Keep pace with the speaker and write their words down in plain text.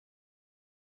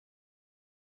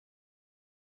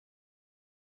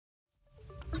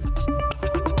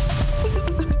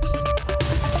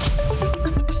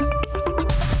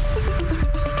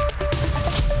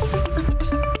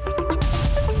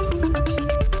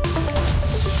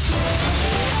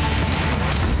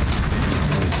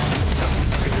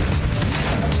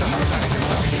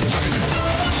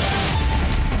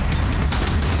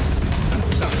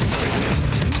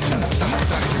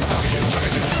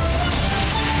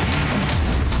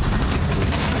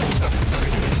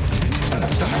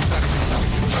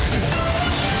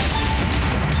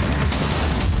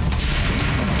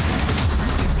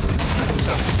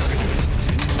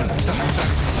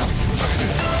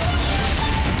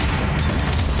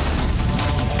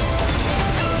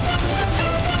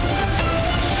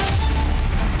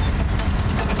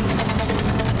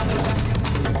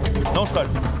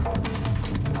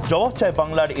জবাব চাই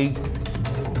বাংলার এই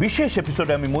বিশেষ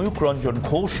এপিসোডে আমি ময়ূক রঞ্জন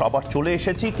ঘোষ আবার চলে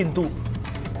এসেছি। কিন্তু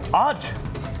আজ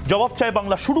জবাব চাই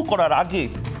বাংলা শুরু করার আগে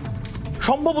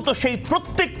সম্ভবত সেই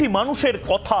প্রত্যেকটি মানুষের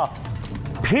কথা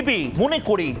ভেবে মনে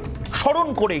করে স্মরণ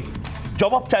করে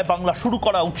জবাব চাই বাংলা শুরু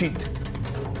করা উচিত,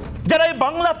 যারা এই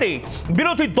বাংলাতে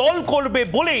বিরোধী দল করবে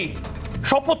বলে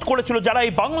শপথ করেছিল, যারা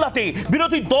এই বাংলাতে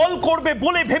বিরোধী দল করবে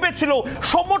বলে ভেবেছিল,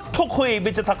 সমর্থক হয়ে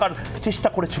বেঁচে থাকার চেষ্টা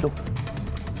করেছিল।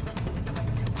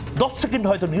 10 সেকেন্ড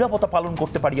হয়তো নীরবতা পালন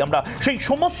করতে পারি আমরা সেই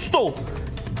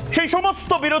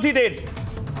সমস্ত বিরোধীদের,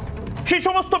 সেই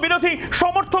সমস্ত বিরোধী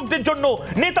সমর্থকদের জন্য,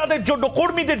 নেতাদের জন্য,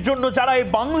 কর্মীদের জন্য, যারা এই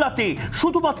বাংলাতে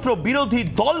শুধুমাত্র বিরোধী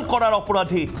দল করার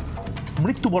অপরাধে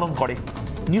মৃত্যুবরণ করে,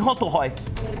 নিহত হয়,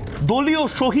 দলীয়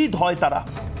শহীদ হয়। তারা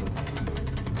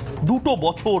 2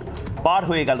 বছর পার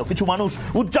হয়ে গেল। কিছু মানুষ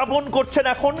উদযাপন করছেন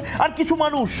এখন, আর কিছু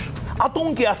মানুষ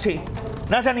আতঙ্কে আছে।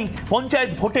 না জানি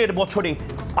পঞ্চায়েত ভোটের বছরে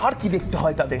আর কি দেখতে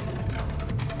হয় তাদের।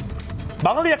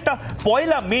 বাঙালির একটা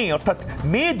 1 মে অর্থাৎ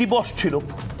মে দিবস ছিল।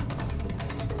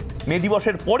 মে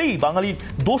দিবসের পরেই বাঙালির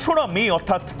 2রা মে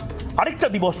অর্থাৎ আরেকটা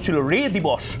দিবস ছিল, রে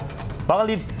দিবস।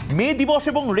 বাঙালির মে দিবস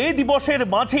এবং রে দিবসের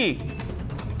মাঝে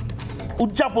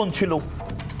উদযাপন ছিল,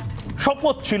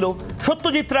 শপথ ছিল।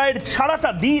 সত্যজিৎ রায়ের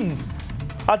সারাটা দিন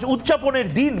আজ উদযাপনের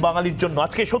দিন বাঙালির জন্য।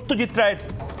 আজকে সত্যজিৎ রায়ের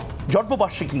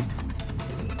জন্মবার্ষিকী,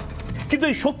 কিন্তু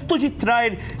এই সত্যজিৎ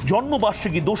রায়ের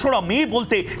জন্মবার্ষিকী 2রা মে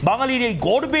বলতে বাঙালির এই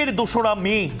গর্বের 2রা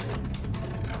মে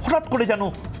হঠাৎ করে যেন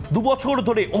 2 বছর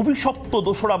ধরে অভিশপ্ত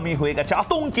 2রা মে হয়ে গেছে,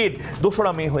 আতঙ্কের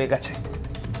 2রা মে হয়ে গেছে,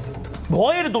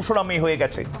 ভয়ের 2রা মে হয়ে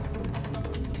গেছে।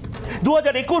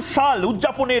 2021 সাল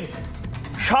উদযাপনের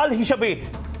সাল হিসাবে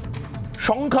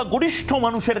সংখ্যাগরিষ্ঠ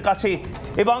মানুষের কাছে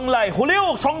এ বাংলায় হলেও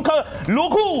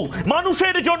সংখ্যালঘু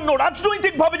মানুষের জন্য,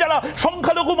 রাজনৈতিকভাবে যারা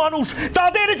সংখ্যালঘু মানুষ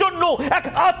তাদের জন্য এক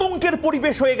আতঙ্কের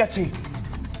পরিবেশ হয়ে গেছে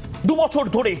 2 বছর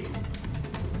ধরে।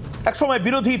 একসময়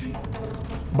বিরোধীর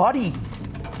বাড়ি,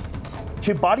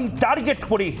 সে বাড়ি টার্গেট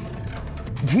করে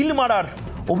ঢিল মারার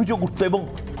অভিযোগ উঠত এবং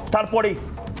তারপরে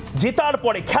জেতার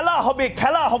পরে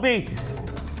খেলা হবে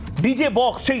ডিজে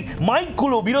বক্স, সেই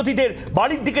মাইকগুলো বিরোধীদের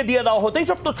বাড়ির দিকে দিয়ে দেওয়া হতো। এই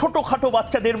সব তো ছোটখাটো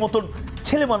বাচ্চাদের মতন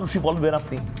ছেলে মানুষই বলবেন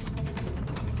আপনি।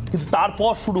 কিন্তু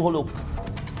তারপর শুরু হলো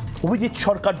অভিজিৎ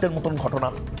সরকারদের মতন ঘটনা,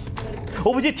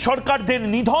 অভিজিৎ সরকারদের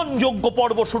নিধনযোগ্য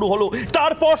পর্ব শুরু হলো।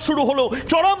 তারপর শুরু হলো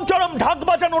চরম ঢাক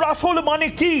বাজানোর আসল মানে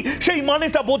কি সেই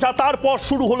মানেটা বোঝা। তারপর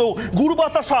শুরু হলো গুড়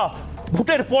বাতাসা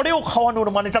ভোটের পরেও খাওয়ানোর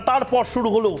মানেটা। তারপর শুরু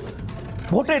হলো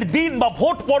ভোটের দিন বা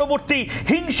ভোট পরবর্তী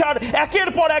হিংসার একের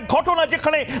পর এক ঘটনা,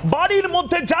 যেখানে বাড়ির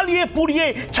মধ্যে জ্বালিয়ে পুড়িয়ে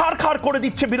ছারখার করে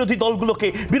দিচ্ছে বিরোধী দলগুলোকে,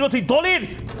 বিরোধী দলের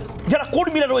যারা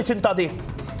কর্মীরা রয়েছেন তাদের।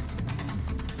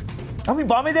 আমি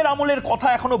বামেদের আমলের কথা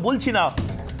এখনো বলছি না,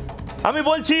 আমি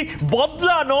বলছি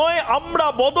বদলা নয়, আমরা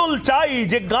বদল চাই।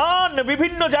 যে গান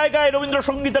বিভিন্ন জায়গায়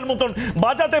রবীন্দ্রসঙ্গীতের মতন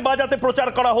বাজাতে বাজাতে প্রচার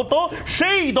করা হতো,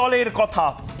 সেই দলের কথা।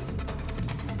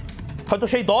 হয়তো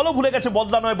সেই দলও ভুলে গেছে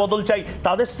বদলা নয় বদল চাই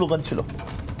তাদের স্লোগান ছিল।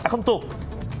 এখন তো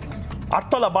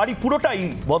 8তলা বাড়ি পুরোটাই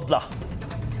বদলা।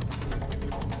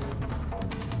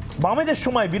 বামেদের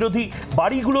সময় বিরোধী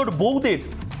বাড়িগুলোর বউদের,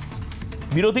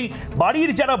 বিরোধী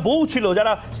বাড়ির যারা বউ ছিল,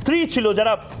 যারা স্ত্রী ছিল,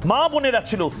 যারা মা বোনেরা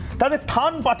ছিল, তাদের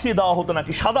থান পাঠিয়ে দেওয়া হতো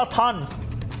নাকি, সাদা থান।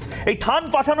 এই থান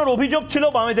পাঠানোর অভিযোগ ছিল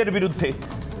বামেদের বিরুদ্ধে।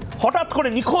 হঠাৎ করে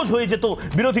নিখোঁজ হয়ে যেত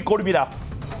বিরোধী কর্মীরা,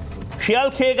 শিয়াল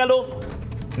খেয়ে গেল,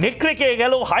 নেকড়ে খেয়ে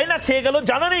গেল, হায়না খেয়ে গেল,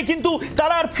 জানা নেই, কিন্তু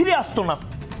তারা আর ফিরে আসতো না।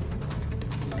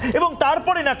 এবং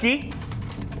তারপরে নাকি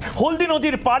হলদি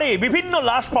নদীর পাড়ে বিভিন্ন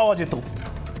লাশ পাওয়া যেত,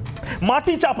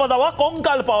 মাটি চাপা দেওয়া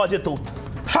কঙ্কাল পাওয়া যেত,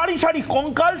 সারি সারি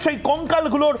কঙ্কাল। সেই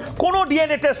কঙ্কালগুলোর কোনো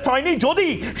ডিএনএ টেস্ট হয়নি। যদি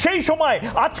সেই সময়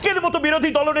আজকের মতো বিরোধী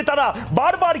দলনেতারা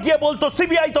বারবার গিয়ে বলতো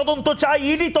সিবিআই তদন্ত চাই,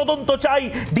 ইডি তদন্ত চাই,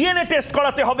 ডিএনএ টেস্ট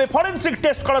করাতে হবে, ফরেনসিক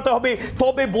টেস্ট করাতে হবে,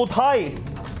 তবে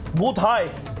বোধহয়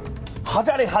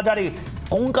হাজারে হাজারে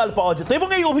কঙ্কাল পাওয়া যেত। এবং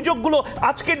এই অভিযোগগুলো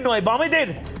আজকের নয়, বামেদের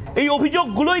এই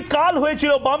অভিযোগগুলোই কাল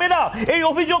হয়েছিল। বামেরা এই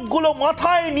অভিযোগগুলো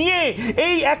মাথায় নিয়ে,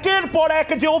 এই একের পর এক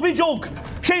যে অভিযোগ,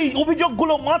 সেই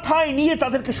অভিযোগগুলো মাথায় নিয়ে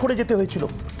তাদেরকে সরে যেতে হয়েছিল।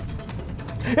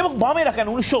 এবং বামেরা কেন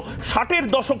 1960-এর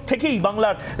দশক থেকেই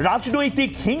বাংলার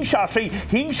রাজনৈতিক হিংসা, সেই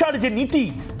হিংসার যে নীতি,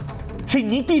 সেই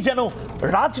নীতি যেন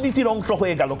রাজনীতির অংশ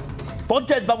হয়ে গেল।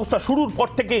 পঞ্চায়েত ব্যবস্থা শুরুর পর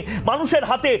থেকে মানুষের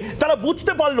হাতে তারা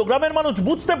বুঝতে পারলো, গ্রামের মানুষ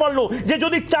বুঝতে পারলো যে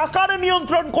যদি টাকার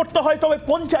নিয়ন্ত্রণ করতে হয় তবে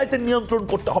পঞ্চায়েতের নিয়ন্ত্রণ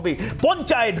করতে হবে।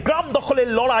 পঞ্চায়েত, গ্রাম দখলের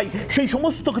লড়াই, সেই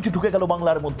সমস্ত কিছু ঢুকে গেল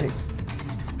বাংলার মধ্যে।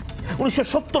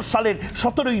 1970 সালের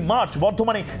 17ই মার্চ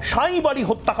বর্ধমানে সাঁইবাড়ি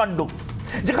হত্যাকাণ্ড,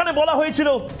 যেখানে বলা হয়েছিল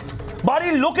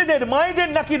বাড়ির লোকেদের, মায়েদের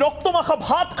নাকি রক্তমাখা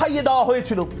ভাত খাইয়ে দেওয়া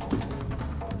হয়েছিল।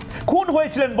 খুন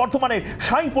হয়েছিলেন বর্ধমানের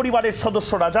সাঁই পরিবারের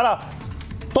সদস্যরা, যারা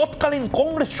তৎকালীন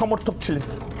কংগ্রেস সমর্থক ছিলেন।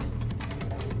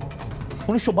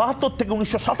 1972 থেকে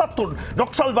 1977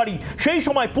 নকশালবাড়ি, সেই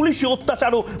সময় পুলিশি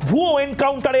অত্যাচার ও ভুয়ো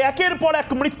এনকাউন্টারে একের পর এক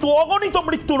মৃত্যু, অগণিত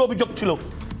মৃত্যুর অভিযোগ ছিল।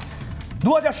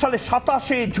 2000 সালের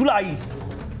 27শে জুলাই,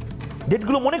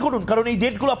 ডেটগুলো মনে করুন, কারণ এই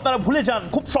ডেটগুলো আপনারা ভুলে যান,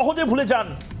 খুব সহজে ভুলে যান।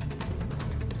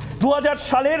 2000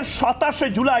 সালের 27শে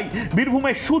জুলাই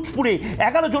বীরভূমের সুচপুরে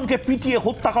 11 জনকে পিটিয়ে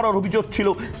হত্যা করার অভিযোগ ছিল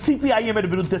সিপিআইএম এর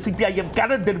বিরুদ্ধে, সিপিআইএম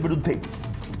ক্যাডারদের বিরুদ্ধে।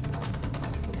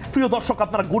 প্রিয় দর্শক,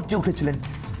 আপনারা গর্জে উঠেছিলেন।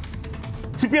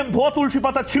 সিপিএম ধোয়া তুলসী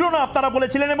পাতা ছিল না আপনারা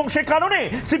বলেছিলেন, এবং সে কারণে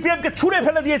সিপিএম কে ছুঁড়ে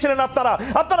ফেলে দিয়েছিলেন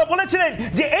আপনারা বলেছিলেন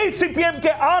যে এই সিপিএম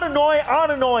কে আর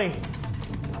নয়।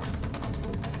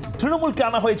 তৃণমূলকে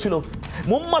আনা হয়েছিল,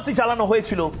 মোমবাতি চালানো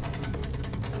হয়েছিল।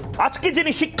 আজকে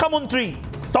যিনি শিক্ষামন্ত্রী,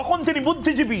 তখন তিনি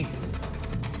বুদ্ধিজীবী,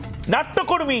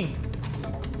 নাট্যকর্মী,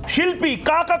 শিল্পী,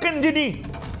 কাকেন যিনি,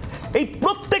 এই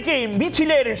প্রত্যেকে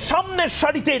মিছিলের সামনের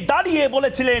সারিতে দাঁড়িয়ে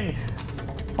বলেছিলেন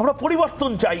আমরা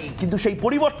পরিবর্তন চাই। কিন্তু সেই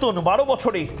পরিবর্তন 12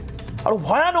 বছরে আরো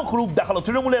ভয়ানক রূপ দেখালো।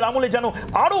 তৃণমূলের আমলে যেন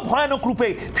আরো ভয়ানক রূপে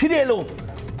ফিরে এলো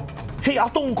সেই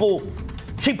আতঙ্ক,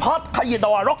 সেই ভাত খাইয়ে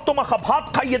দেওয়া, রক্তমাখা ভাত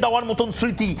খাইয়ে দেওয়ার মতন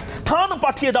স্মৃতি, থান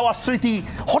পাঠিয়ে দেওয়ার স্মৃতি,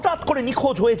 হঠাৎ করে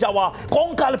নিখোঁজ হয়ে যাওয়া,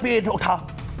 কঙ্কাল পেয়ে ওঠা।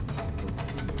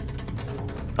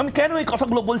 আমি কেন এই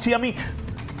কথাগুলো বলছি? আমি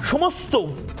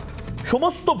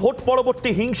সমস্ত ভোট পরবর্তী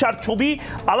হিংসার ছবি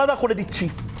আলাদা করে দিচ্ছি।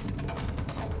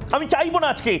 আমি চাইবো না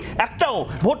আজকে একটাও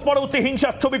ভোট পরবর্তী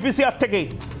হিংসার ছবি পিসিআর থেকে।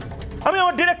 আমি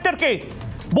আমার ডিরেক্টরকে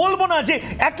বলবো না যে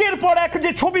একের পর এক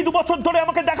যে ছবি 2 বছর ধরে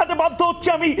আমাকে দেখাতে বাধ্য হচ্ছে,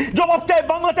 আমি জবাব চাই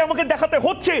বাংলাতে আমাকে দেখাতে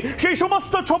হচ্ছে, সেই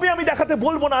সমস্ত ছবি আমি দেখাতে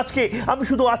বলবো না আজকে। আমি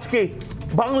শুধু আজকে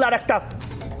বাংলার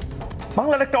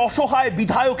একটা অসহায়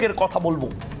বিধায়কের কথা বলবো।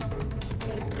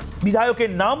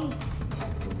 বিধায়কের নাম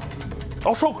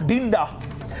অশোক ডিন্ডা,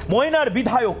 ময়নার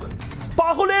বিধায়ক।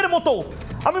 পাগলের মতো,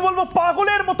 আমি বলবো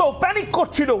পাগলের মতো প্যানিক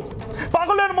করছিল,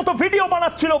 পাগলের মতো ভিডিও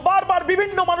বানাচ্ছিল, বারবার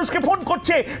বিভিন্ন মানুষকে ফোন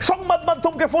করছে, সংবাদ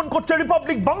মাধ্যমকে ফোন করছে,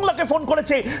 রিপাবলিক বাংলাকে ফোন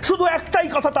করেছে। শুধু একটাই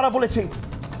কথা তারা বলেছে,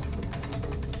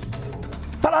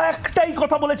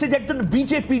 যে একজন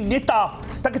বিজেপি নেতা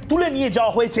তাকে তুলে নিয়ে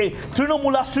যাওয়া হয়েছে,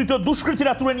 তৃণমূল আশ্রিত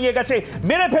দুষ্কৃতীরা তুলে নিয়ে গেছে,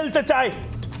 মেরে ফেলতে চায়।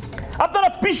 আপনারা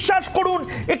বিশ্বাস করুন,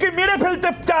 একে মেরে ফেলতে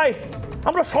চায়।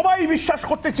 আমরা সবাই বিশ্বাস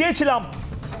করতে চেয়েছিলাম,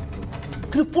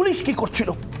 কিন্তু পুলিশ কি করছিল?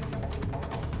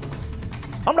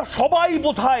 আমরা সবাই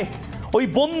বোধহয় ওই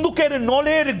বন্দুকের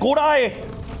নলের গোড়ায়,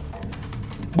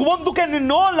 বন্দুকের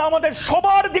নল আমাদের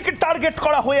সবার দিকে টার্গেট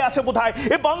করা হয়ে আছে বোধহয়।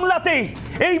 এ বাংলাতে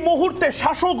এই মুহূর্তে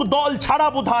শাসক দল ছাড়া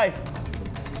বোধহয়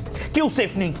কেউ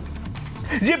সেফ নেই।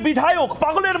 যে বিধায়ক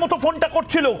পাগলের মতো ফোনটা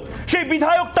করছিল, সেই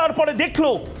বিধায়ক তারপরে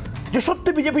দেখলো যে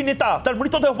সত্যি বিজেপি নেতা, তার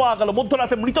মৃতদেহ পাওয়া গেল,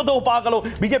 মধ্যরাতে মৃতদেহ পাওয়া গেল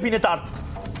বিজেপি নেতার।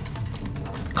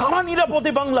 কারা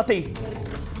নিরাপদে বাংলাতে?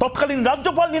 তৎকালীন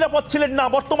রাজ্যপাল নিরাপদ ছিলেন না,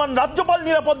 বর্তমান রাজ্যপাল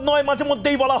নিরাপদ নয়, মাঝে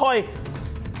মধ্যেই বলা হয়।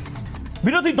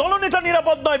 বিরোধী দলনেতা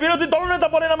নিরাপদ নয়, বিরোধী দলনেতা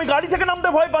বলেন আমি গাড়ি থেকে নামতে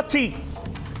ভয় পাচ্ছি।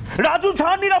 রাজু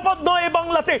ঝা নিরাপদ নয় এ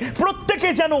বাংলাতে। প্রত্যেকে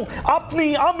যেন, আপনি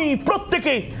আমি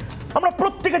প্রত্যেকে, আমরা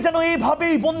প্রত্যেকে যেন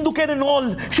এইভাবেই বন্দুকের নল,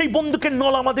 সেই বন্দুকের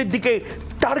নল আমাদের দিকে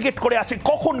টার্গেট করে আছে।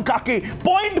 কখন কাকে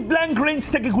পয়েন্ট ব্ল্যাঙ্ক রেঞ্জ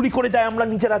থেকে গুলি করে দেয় আমরা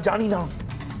নিজেরা জানি না।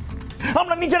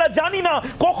 আমরা নিজেরা জানি না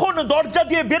কখন দরজা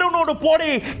দিয়ে বেরোনোর পরে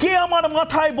কে আমার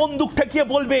মাথায় বন্দুক ঠেকিয়ে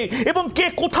বলবে এবং কে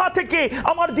কোথা থেকে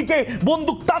আমার দিকে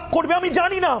বন্দুক তাক করবে আমি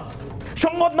জানি না।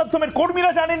 সংবাদ মাধ্যমের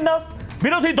কর্মীরা জানেন না,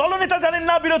 বিরোধী দলনেতা জানেন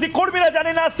না, বিরোধী কর্মীরা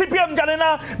জানে না, সিপিএম জানে না,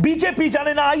 বিজেপি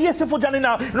জানে না, আইএসএফও জানে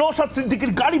না। নওশাদ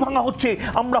সিদ্দিকীর গাড়ি ভাঙা হচ্ছে,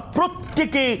 আমরা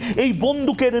প্রত্যেকে এই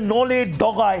বন্দুকের নলের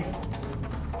ডগায়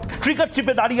ট্রিগার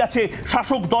চিপে দাঁড়িয়ে আছে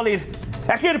শাসক দলের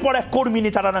একের পর এক কর্মী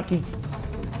নেতারা। নাকি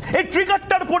এই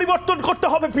ট্রিগারটার পরিবর্তন করতে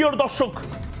হবে প্রিয় দর্শক।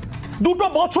 2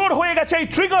 বছর হয়ে গেছে এই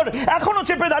ট্রিগার এখনো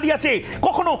চেপে দাঁড়িয়ে আছে।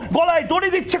 কখনো গলায় দড়ি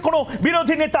দিচ্ছে কোনো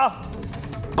বিরোধী নেতা,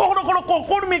 কখনো কোনো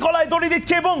কর্মী গলায় দড়ি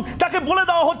দিচ্ছে এবং তাকে বলে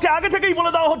দেওয়া হচ্ছে, আগে থেকেই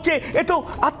বলে দেওয়া হচ্ছে এ তো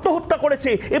আত্মহত্যা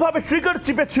করেছে। এভাবে ট্রিগার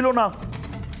চিপে ছিল না,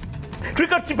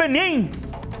 ট্রিগার চিপে নেই।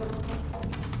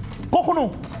 কখনো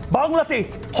বাংলাতে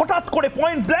হঠাৎ করে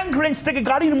পয়েন্ট ব্ল্যাঙ্ক রেঞ্জ থেকে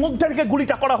গাড়ির মধ্যে থেকে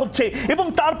গুলিটা করা হচ্ছে এবং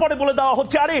তারপরে বলে দেওয়া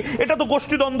হচ্ছে আরে এটা তো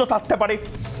গোষ্ঠীদ্বন্দ্ব থাকতে পারে,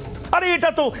 আরে এটা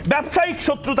তো ব্যবসায়িক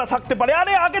শত্রুতা থাকতে পারে,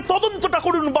 আরে আগে তদন্তটা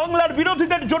করুন। বাংলার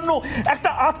বিরোধীদের জন্য একটা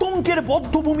আতঙ্কের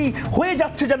বদ্ধভূমি হয়ে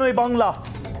যাচ্ছে যেন এই বাংলা।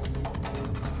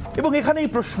 এবং এখানেই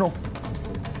প্রশ্ন,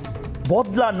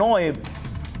 বদলা নয়,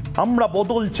 আমরা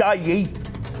বদল চাই, এই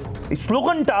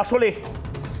স্লোগানটা আসলে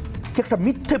একটা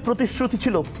মিথ্যে প্রতিশ্রুতি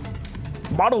ছিল।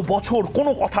 12 বছর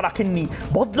কোনো কথা রাখেননি,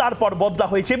 বদলার পর বদলা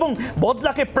হয়েছে এবং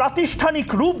বদলাকে প্রাতিষ্ঠানিক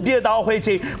রূপ দিয়ে দেওয়া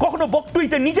হয়েছে। কখনো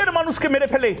বক্তব্যে নিজের মানুষকে মেরে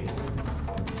ফেলে,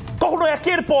 কখনো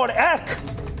একের পর এক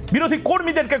বিরোধী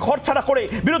কর্মীদেরকে ঘরছাড়া করে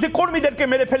বিরোধী কর্মীদেরকে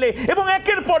মেরে ফেলে এবং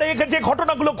একের পর এক যে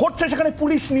ঘটনাগুলো ঘটছে সেখানে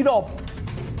পুলিশ নীরব,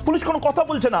 পুলিশ কোনো কথা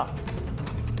বলছে না।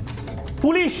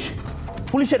 পুলিশ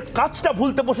পুলিশের কাজটা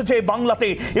ভুলতে বসেছে বাংলাতে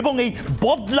এবং এই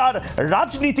বদলার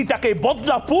রাজনীতিটাকে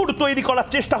বদলাপুর তৈরি করার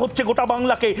চেষ্টা হচ্ছে গোটা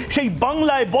বাংলাকে। সেই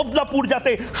বাংলায় বদলাপুর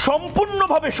যাতে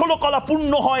সম্পূর্ণভাবে ষোলকলা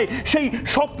পূর্ণ হয় সেই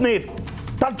স্বপ্নের,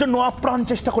 তার জন্য আপ্রাণ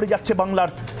চেষ্টা করে যাচ্ছে বাংলার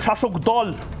শাসক দল।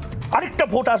 আরেকটা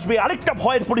ভোট আসবে, আরেকটা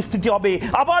ভয়ের পরিস্থিতি হবে,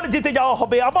 আবার জিতে যাওয়া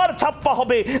হবে, আবার ছাপ্পা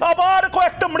হবে, আবার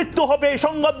কয়েকটা মৃত্যু হবে,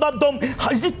 সংবাদ মাধ্যম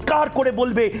চিৎকার করে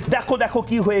বলবে দেখো দেখো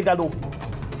কি হয়ে গেল,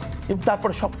 এবং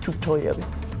তারপরে সব চুপ হয়ে যাবে।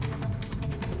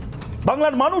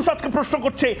 বাংলার মানুষ আজকে প্রশ্ন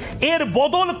করছে এর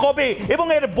বদল কবে এবং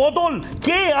এর বদল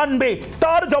কে আনবে,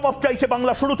 তার জবাব চাইছে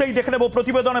বাংলা। শুরুতেই দেখে নেব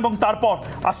প্রতিবেদন এবং তারপর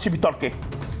আসছে বিতর্কে।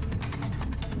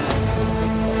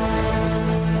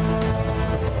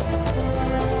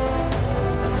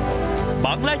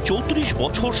 বাংলায় ৩৪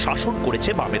 বছর শাসন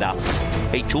করেছে বামেরা।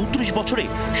 এই ৩৪ বছরে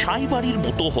সাইবাড়ির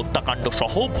মতো হত্যাকাণ্ড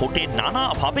সহ ভোটে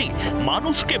নানাভাবে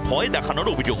মানুষকে ভয়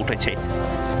দেখানোর অভিযোগ উঠেছে।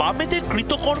 বামেদের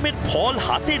কৃতকর্মের ফল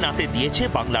হাতে নাতে দিয়েছে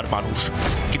বাংলার মানুষ।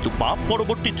 কিন্তু বাম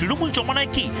পরবর্তী তৃণমূল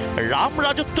জমানায় কি রাম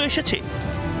রাজত্ব এসেছে?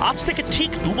 আজ থেকে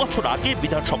ঠিক ২ বছর আগে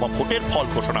বিধানসভা ভোটের ফল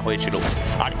ঘোষণা হয়েছিল,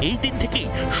 আর এই দিন থেকেই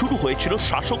শুরু হয়েছিল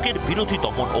শাসকের বিরোধী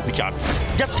দমন অভিযান,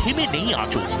 যা থেমে নেই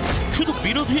আজও। শুধু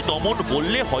বিরোধী দমন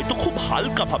বললে হয়তো খুব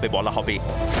হালকাভাবে বলা হবে।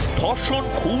 ধর্ষণ,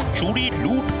 খুন, চুরি,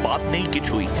 লুট বাদ নেই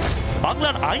কিছুই।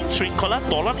 বাংলার আইন শৃঙ্খলা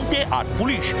তলানিতে, আর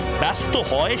পুলিশ ব্যস্ত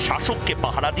হয় শাসককে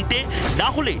পাহারা দিতে, না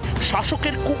হলে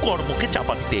শাসকের কুকর্মকে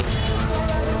চাপা দিতে।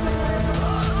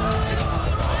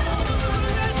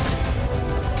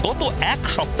 গত এক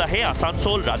সপ্তাহে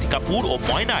আসানসোল, রাধিকাপুর ও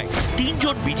ময়নায় ৩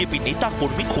 জন বিজেপি নেতা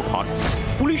কর্মী খুন হন।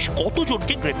 পুলিশ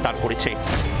কতজনকে গ্রেপ্তার করেছে?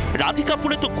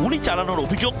 রাধিকাপুরে তো গুলি চালানোর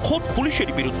অভিযোগ খোদ পুলিশের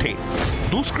বিরুদ্ধে।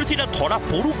 দুষ্কৃতীরা ধরা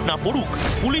পড়ুক না পড়ুক,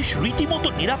 পুলিশ রীতিমতো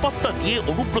নিরাপত্তা দিয়ে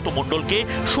অনুব্রত মণ্ডলকে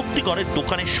শক্তিগড়ের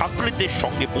দোকানে সাকরেতদের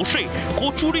সঙ্গে বসে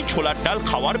কচুরি ছোলার ডাল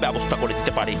খাওয়ার ব্যবস্থা করে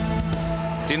দিতে পারে।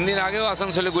 3 দিন আগেও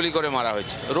আসানসোলে গুলি করে মারা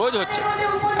হয়েছে, রোজ হচ্ছে।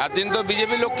 একদিন তো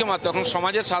বিজেপি লোককে মারতো, এখন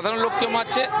সমাজের সাধারণ লোককে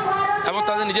মারছে এবং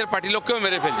তাদের নিজের পার্টি লোককেও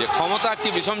মেরে ফেলছে। ক্ষমতা কি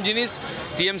বিষম জিনিস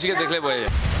টিএমসিকে দেখলে বোঝা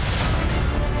যায়।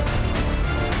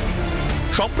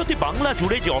 সম্প্রতি বাংলা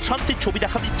জুড়ে যে অশান্তির ছবি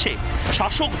দেখা দিচ্ছে,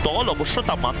 শাসক দল অবশ্য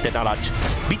তা মানতে নারাজ।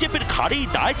 বিজেপির ঘাড়েই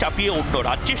দায় চাপিয়ে অন্য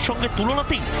রাজ্যের সঙ্গে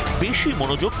তুলনাতেই বেশি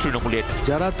মনোযোগ তৃণমূলের।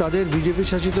 যারা তাদের বিজেপি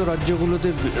শাসিত রাজ্যগুলোতে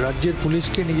রাজ্যের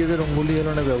পুলিশকে নিজেদের অঙ্গুলি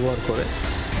হেলনে ব্যবহার করে,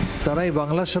 তারা এই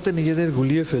বাংলার সাথে নিজেদের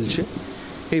গুলিয়ে ফেলছে।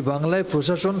 এই বাংলায়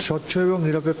প্রশাসন স্বচ্ছ এবং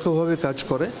নিরপেক্ষভাবে কাজ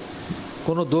করে,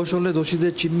 কোনো দোষ হলে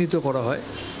দোষীদের চিহ্নিত করা হয়।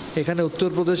 এখানে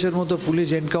উত্তরপ্রদেশের মতো পুলিশ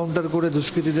এনকাউন্টার করে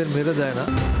দুষ্কৃতীদের মেরে দেয় না।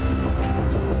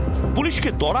 পুলিশকে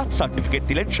দরাজ সার্টিফিকেট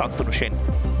দিলেন শান্তনু সেন।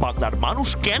 বাংলার মানুষ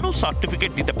কেন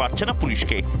সার্টিফিকেট দিতে পারছে না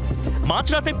পুলিশকে?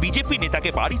 মাঝরাতে বিজেপি নেতাকে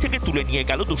বাড়ি থেকে তুলে নিয়ে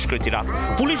গেল দুষ্কৃতীরা,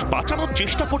 পুলিশ বাঁচানোর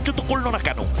চেষ্টা পর্যন্ত করল না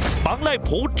কেন? বাংলায়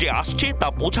ভোট যে আসছে তা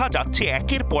বোঝা যাচ্ছে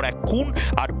একের পর এক খুন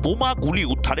আর বোমা গুলি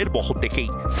উদ্ধারের বহর দেখেই।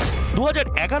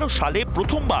 2011 সালে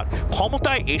প্রথমবার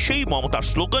ক্ষমতায় এসেই মমতার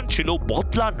স্লোগান ছিল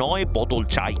বদলা নয় বদল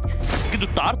চাই, কিন্তু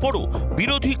তারপরও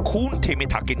বিরোধী খুন থেমে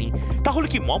থাকেনি। তাহলে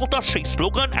কি মমতার সেই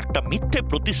স্লোগান একটা মিথ্যে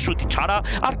প্রতিশ্রুতি ছাড়া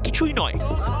আর কিছুই নয়?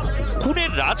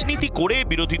 খুনের রাজনীতি করে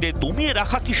বিরোধীদের দমিয়ে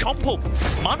রাখা কি সম্ভব?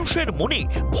 মানুষের মনে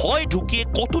ভয় ঢুকিয়ে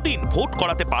কতদিন ভোট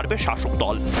করাতে পারবে শাসক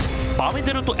দল?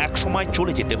 বামেদেরও তো এক সময়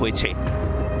চলে যেতে হয়েছে।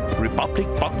 রিপাবলিক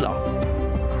বাংলা।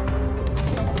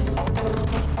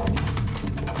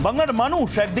 বাংলার মানুষ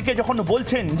একদিকে যখন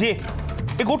বলছেন যে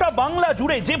গোটা বাংলা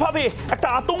জুড়ে যেভাবে একটা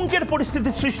আতঙ্কের পরিস্থিতি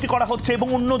সৃষ্টি করা হচ্ছে, এবং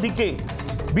অন্যদিকে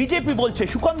বিজেপি বলছে,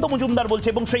 সুকান্ত মজুমদার বলছে,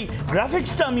 এবং সেই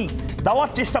গ্রাফিক্সটা আমি দেওয়ার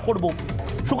চেষ্টা করব।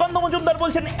 সুকান্ত মজুমদার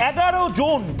বলছেন 11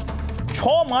 জন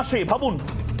 6 মাসে, ভাবুন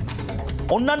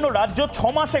অন্যান্য রাজ্য 6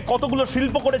 মাসে কতগুলো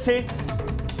শিল্প করেছে,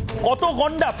 কত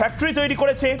গন্ডা ফ্যাক্টরি তৈরি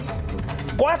করেছে,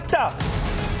 কয়েকটা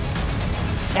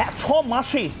 6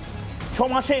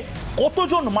 মাসে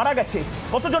কতজন মারা গেছে,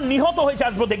 কতজন নিহত হয়েছে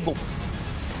আসবো দেখব।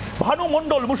 ভানু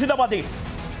মণ্ডল মুর্শিদাবাদে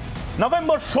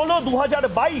নভেম্বর 16,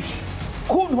 2022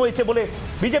 খুন হয়েছে বলে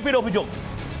বিজেপির অভিযোগ।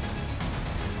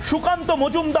 সুকান্ত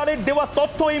মজুমদারের দেওয়া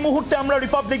তথ্য এই মুহূর্তে আমরা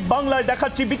রিপাবলিক বাংলায়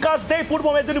দেখাচ্ছি। বিকাশ দে পূর্ব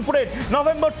মেদিনীপুরের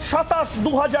নভেম্বর 27,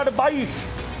 2022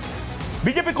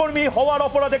 বিজেপি কর্মী হওয়ার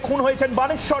অপরাধে খুন হয়েছেন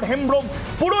বানেশ্বর হেমব্রম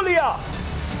পুরুলিয়া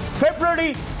ফেব্রুয়ারি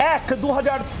 1,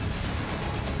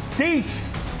 2023।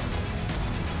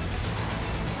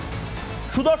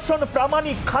 সুদর্শন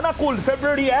প্রামাণিক খানাকুল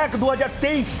ফেব্রুয়ারি 1,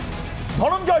 2023।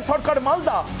 ধনঞ্জয় সরকার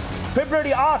মালদা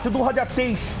ফেব্রুয়ারি 8,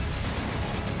 2023।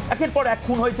 একের পর এক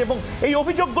খুন হয়েছে এবং এই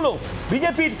অভিযোগগুলো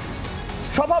বিজেপির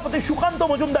সভাপতি সুকান্ত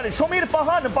মজুমদারের। সমীর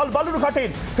পাহান বালুরঘাটের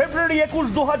ফেব্রুয়ারি 21,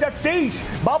 2023।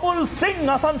 বাবুল সিং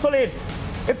আসানসোলের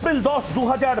এপ্রিল 10,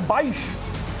 2022।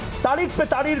 তারিখ পে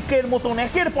তারিখের মতন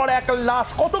একের পর এক লাশ।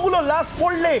 কতগুলো লাশ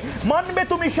পড়লে মানবে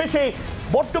তুমি শেষে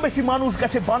বড্ড বেশি মানুষ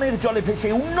গেছে বানের জলে ভেসে,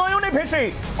 উন্নয়নে ভেসে।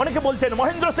 অনেকে বলছেন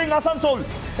মহেন্দ্র সিং আসানসোল,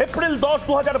 এপ্রিল 10,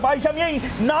 2022। আমি এই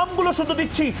নামগুলো শুধু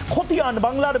দিচ্ছি। খতিয়ান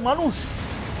বাংলার মানুষ,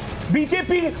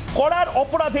 বিজেপি করার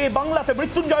অপরাধে বাংলাতে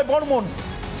মৃত্যুঞ্জয় বর্মন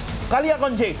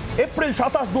কালিয়াগঞ্জে এপ্রিল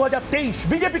 27, 2023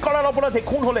 বিজেপি করার অপরাধে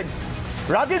খুন হলেন।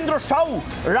 রাজেন্দ্র সাউ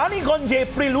রানীগঞ্জে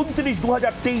এপ্রিল 29,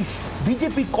 2023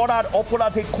 বিজেপি করার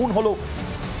অপরাধে খুন হলো।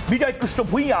 বিজয় কৃষ্ণ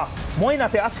ভূঁইয়া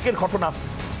ময়নাতে আজকের ঘটনা,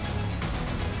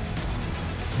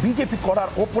 বিজেপি করার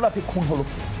অপরাধে খুন হলো।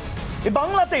 এ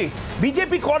বাংলাতে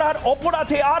বিজেপি করার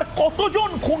অপরাধে আর কতজন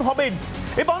খুন হবেন?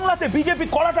 এ বাংলাতে বিজেপি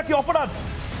করাটা কি অপরাধ?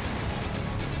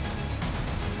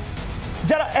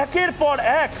 যারা একের পর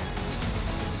এক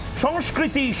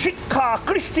সংস্কৃতি, শিক্ষা,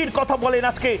 কৃষ্টির কথা বলেন,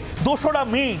 আজকে 2রা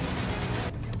মে,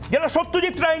 যারা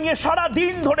সত্যজিৎ রায় নিয়ে সারা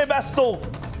দিন ধরে ব্যস্ত,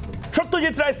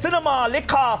 সত্যজিৎ রায় সিনেমা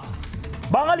লেখা,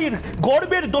 বাঙালির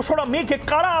গর্বের 2রা মেকে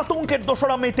কারা আতঙ্কের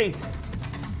 2রা মেতে,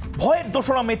 ভয়ের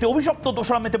 2রা মেতে, অভিশপ্ত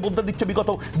 2রা মেতে বদলে দিচ্ছে বিগত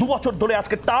 2 বছর ধরে।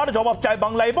 আজকে তার জবাব চায়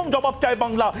বাংলা এবং জবাব চায়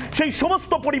বাংলা সেই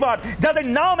সমস্ত পরিবার যাদের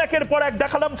নাম একের পর এক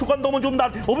দেখালাম। সুকান্ত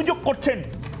মজুমদার অভিযোগ করছেন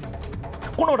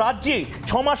কোন রাজ্যে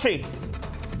 6 মাসে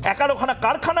 11খানা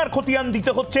কারখানার খতিয়ান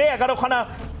দিতে হচ্ছে, 11খানা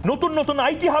নতুন নতুন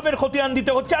আইটি হাবের খতিয়ান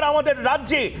দিতে হচ্ছে, আর আমাদের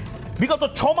রাজ্যে বিগত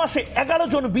 6 মাসে 11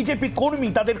 জন বিজেপি কর্মী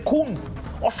তাদের খুন,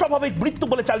 অস্বাভাবিক মৃত্যু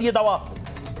বলে চালিয়ে দেওয়া,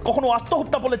 কখনো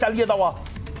আত্মহত্যা বলে চালিয়ে দেওয়া,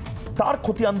 তার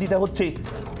খতিয়ান দিতে হচ্ছে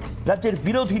রাজ্যের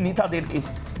বিরোধী নেতাদেরকে।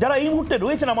 যারা এই মুহূর্তে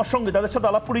রয়েছেন আমার সঙ্গে, তাদের সাথে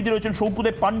আলাপ করিয়ে রয়েছেন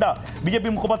শঙ্কুদেব পান্ডা, বিজেপি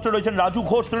মুখপাত্র রয়েছেন রাজু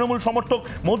ঘোষ, তৃণমূল সমর্থক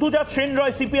মধুজাত সেন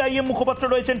রয়, সিপিআইএম মুখপাত্র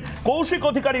রয়েছেন কৌশিক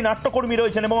অধিকারী, নাট্যকর্মী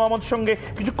রয়েছেন, এবং আমাদের সঙ্গে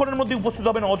কিছুক্ষণের মধ্যে উপস্থিত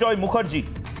হবেন অজয় মুখার্জি,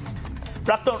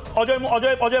 প্রাক্তন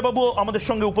অজয় বাবু আমাদের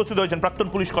সঙ্গে উপস্থিত হয়েছেন, প্রাক্তন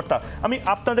পুলিশ কর্তা। আমি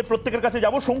আপনাদের প্রত্যেকের কাছে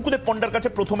যাব, শঙ্কুদেব পান্ডার কাছে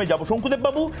প্রথমে যাব। শঙ্কুদেব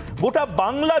বাবু, গোটা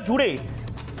বাংলা জুড়ে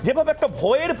যেভাবে একটা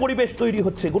ভয়ের পরিবেশ তৈরি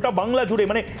হচ্ছে, গোটা বাংলা জুড়ে,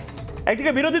 মানে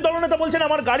একদিকে বিরোধী দলনেতা বলছেন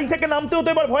আমার গাড়ি থেকে নামতেও তো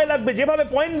এবার ভয় লাগবে, যেভাবে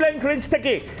পয়েন্ট ব্ল্যাঙ্ক রেঞ্জ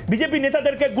থেকে বিজেপি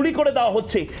নেতাদেরকে গুলি করে দেওয়া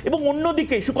হচ্ছে, এবং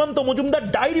অন্যদিকে সুকান্ত মজুমদার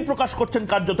ডায়েরি প্রকাশ করছেন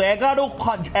কার্যত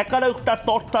 11টা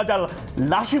তরতাজা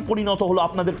লাশে পরিণত হলো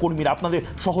আপনাদের কর্মীরা, আপনাদের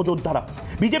সহযোদ্ধারা।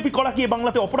 বিজেপি করা কি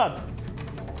বাংলাতে অপরাধ?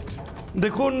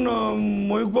 দেখুন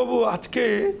ময়ূকবাবু, আজকে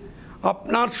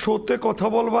আপনার শোতে কথা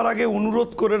বলবার আগে অনুরোধ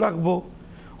করে রাখবো,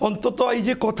 অন্তত এই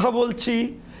যে কথা বলছি,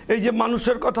 এই যে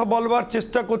মানুষের কথা বলবার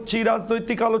চেষ্টা করছি,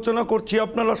 রাজনৈতিক আলোচনা করছি,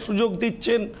 আপনারা সুযোগ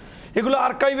দিচ্ছেন, এগুলো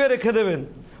আর্কাইভে রেখে দেবেন।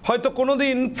 হয়তো কোনো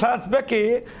দিন ফ্ল্যাশব্যাকে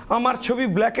আমার ছবি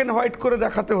ব্ল্যাক অ্যান্ড হোয়াইট করে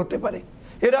দেখাতে হতে পারে।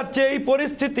 এ রাজ্যে এই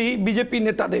পরিস্থিতি বিজেপি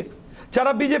নেতাদের,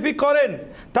 যারা বিজেপি করেন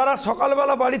তারা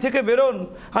সকালবেলা বাড়ি থেকে বেরোন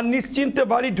আর নিশ্চিন্তে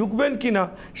বাড়ি ঢুকবেন কিনা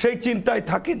সেই চিন্তায়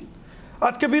থাকেন।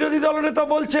 আজকে বিরোধী দলনেতা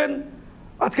বলছেন,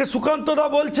 আজকে সুকান্তদা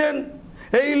বলছেন,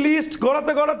 এই লিস্ট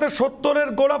গড়াতে গড়াতে 70-এর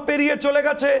গোড়া পেরিয়ে চলে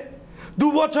গেছে। 2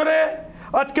 বছরে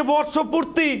আজকে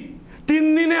বর্ষপূর্তি, 3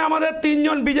 দিনে আমাদের 3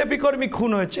 জন বিজেপি কর্মী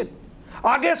খুন হয়েছেন।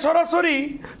 আগে সরাসরি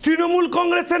তৃণমূল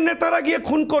কংগ্রেসের নেতারা গিয়ে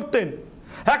খুন করতেন,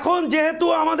 এখন যেহেতু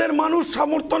আমাদের মানুষ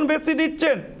সমর্থন বেশি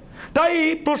দিচ্ছেন তাই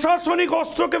প্রশাসনিক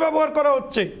অস্ত্রকে ব্যবহার করা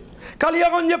হচ্ছে।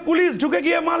 কালিয়াগঞ্জে পুলিশ ঢুকে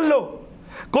গিয়ে মারল,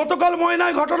 গতকাল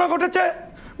ময়নায় ঘটনা ঘটেছে,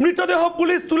 মৃতদেহ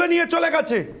পুলিশ তুলে নিয়ে চলে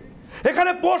গেছে।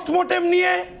 এখানে পোস্টমর্টেম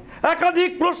নিয়ে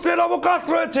একাধিক প্রশ্নের অবকাশ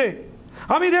রয়েছে।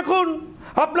 আমি দেখুন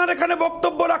আপনার এখানে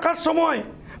বক্তব্য রাখার সময়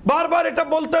বারবার এটা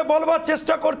বলবার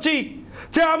চেষ্টা করছি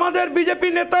যে আমাদের বিজেপি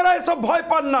নেতারা এসব ভয়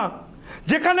পান না।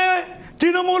 যেখানে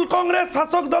তৃণমূল কংগ্রেস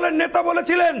শাসক দলের নেতা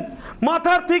বলেছিলেন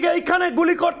মাথার থেকে এইখানে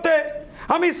গুলি করতে,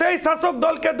 আমি সেই শাসক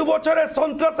দলকে 2 বছরের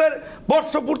সন্ত্রাসের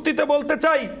বর্ষপূর্তিতে বলতে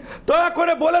চাই, দয়া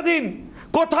করে বলে দিন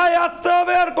কোথায় আসতে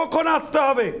হবে আর কখন আসতে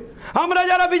হবে। আমরা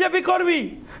যারা বিজেপি কর্মী,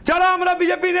 যারা আমরা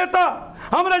বিজেপি নেতা,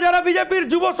 আমরা যারা বিজেপির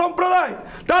যুব সম্প্রদায়,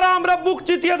 তারা আমরা বুক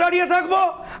চিতিয়ে দাঁড়িয়ে থাকবো,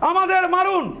 আমাদের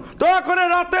মারুন, দয়া করে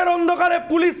রাতের অন্ধকারে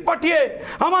পুলিশ পাঠিয়ে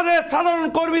আমাদের সাধারণ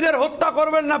কর্মীদের হত্যা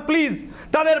করবেন না প্লিজ,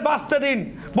 তাদের বাঁচতে দিন।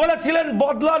 বলেছিলেন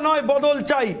বদলা নয় বদল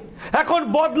চাই, এখন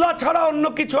বদলা ছাড়া অন্য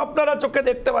কিছু আপনারা চোখে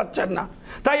দেখতে পাচ্ছেন না।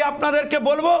 তাই আপনাদেরকে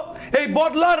বলবো, এই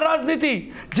বদলার রাজনীতি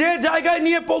যে জায়গায়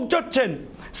নিয়ে পৌঁছচ্ছেন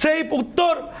সেই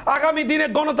উত্তর আগামী দিনে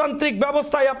গণতান্ত্রিক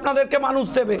ব্যবস্থায় আপনাদেরকে মানুষ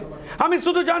দেবে। আমি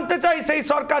শুধু জানতে চাই সেই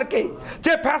সরকারকে,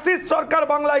 যে ফ্যাসিস্ট সরকার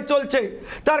বাংলায় চলছে,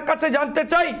 তার কাছে জানতে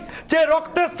চাই যে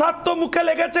রক্তের স্বার্থ মুখে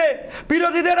লেগেছে,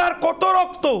 বিরোধীদের আর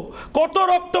কত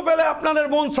রক্ত পেলে আপনাদের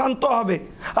মন শান্ত হবে।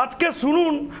 আজকে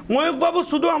শুনুন ময়ূকবাবু,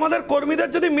 শুধু আমাদের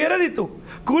কর্মীদের যদি মেরে দিত,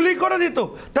 গুলি করে দিত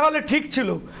তাহলে ঠিক ছিল,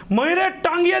 মেরে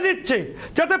টাঙিয়ে দিচ্ছে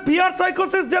যাতে ফিয়ার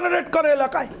সাইকোসিস জেনারেট করে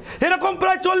এলাকায়। এরকম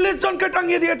প্রায় 40 জনকে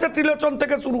টাঙিয়ে দিয়েছে, ত্রিলোচন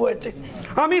থেকে শুরু হয়েছে।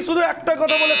 আমি শুধু একটা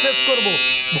কথা বলে শেষ করব,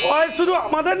 ভয় শুধু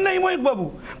আমাদের নেই ময়ূকবাবু,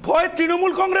 ভয়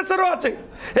তৃণমূল কংগ্রেসেরও আছে।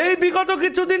 এই বিগত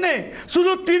কিছুদিনে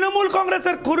শুধু তৃণমূল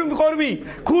কংগ্রেসের কর্মী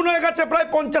খুন হয়ে গেছে প্রায়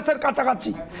 50-এর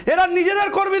কাছাকাছি। এরা নিজেদের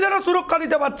কর্মীদেরও সুরক্ষা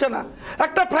দিতে পারছে না,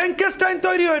 একটা ফ্র্যাঙ্কেস্টাইন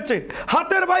তৈরি হয়েছে,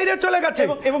 হাতের বাইরে চলে গেছে।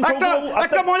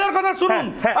 একটা মজার কথা শুনুন,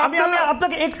 আমি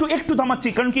আপনাকে একটু থামাচ্ছি,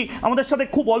 কারণ কি আমাদের সাথে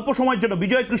খুব অল্প সময়ের জন্য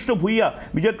বিজয় কৃষ্ণ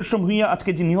ভূঁইয়া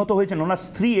আজকে যে নিহত হয়েছেন, ওনার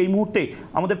স্ত্রী এই মুহূর্তে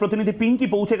আমাদের প্রতিনিধি পিঙ্কি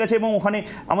পৌঁছে গেছে এবং ওখানে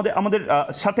আমাদের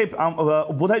সাথে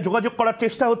বোধহয় যোগাযোগ করার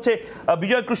চেষ্টা হচ্ছে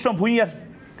বিজয় কৃষ্ণ ভূঁইয়ার,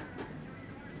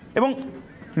 এবং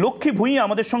লক্ষ্মী ভূঁইয়া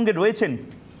আমাদের সঙ্গে রয়েছেন।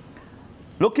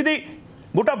 লক্ষ্মীদি,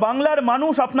 গোটা বাংলার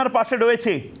মানুষ আপনার পাশে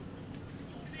রয়েছে,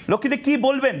 লক্ষ্মীদি কি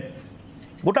বলবেন?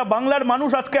 গোটা বাংলার মানুষ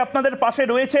আজকে আপনাদের পাশে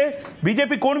রয়েছে,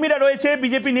 বিজেপি কর্মীরা রয়েছে,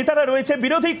 বিজেপি নেতারা রয়েছে,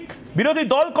 বিরোধী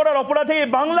দল করার অপরাধে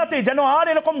বাংলাতে যেন আর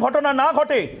এরকম ঘটনা না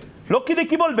ঘটে। লক্ষ্মীদি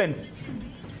কি বলবেন?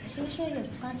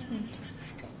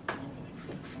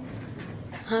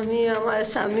 আমি আমার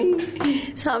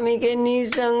স্বামীকে নিজ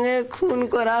সঙ্গে খুন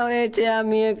করা হয়েছে,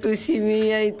 আমি একটু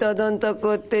সিবিআই তদন্ত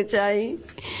করতে চাই।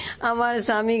 আমার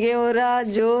স্বামীকে ওরা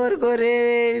জোর করে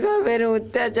এইভাবে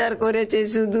অত্যাচার করেছে,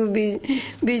 শুধু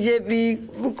বিজেপি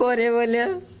করে বলে।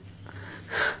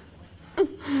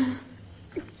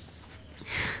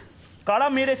 কারা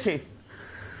মেরেছে?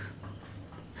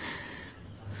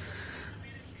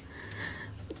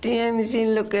 টিএমসির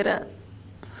লোকেরা।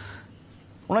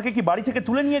 ওনাকে কি বাড়ি থেকে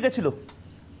তুলে নিয়ে গেছিল?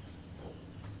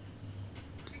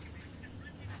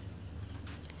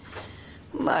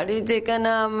 বাড়ি থেকে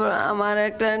না, আমার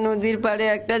একটা নদীর পাড়ে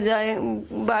একটা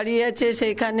বাড়ি আছে,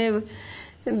 সেইখানে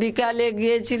বিকালে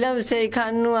গিয়েছিলাম,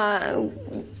 সেইখানে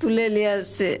তুলে নিয়ে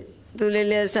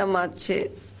আসে মারছে।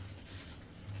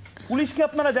 পুলিশকে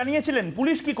আপনারা জানিয়েছিলেন?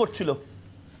 পুলিশ কি করছিল?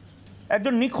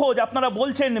 একজন নিখোঁজ আপনারা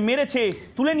বলছেন মেরেছে,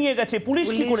 তুলে নিয়ে গেছে, পুলিশ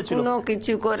কি করেছিল? কোনো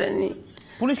কিছু করেনি।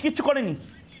 পুলিশ কিচ্ছু করেনি?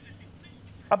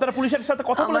 আপনারা পুলিশের সাথে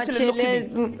কথা বলেছিলেন?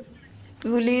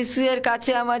 পুলিশের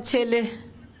কাছে আমার ছেলে,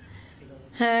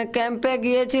 হ্যাঁ, ক্যাম্পে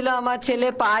গিয়েছিল, আমার ছেলে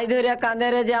পায়ে ধরে কাঁদে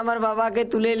যে আমার বাবাকে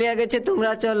তুলে নিয়ে গেছে,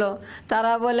 তোমরা চলো।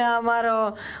 তারা বলে আমার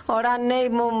অর্ডার নেই,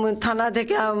 থানা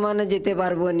থেকে মানে যেতে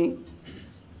পারবো নি।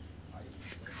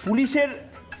 পুলিশের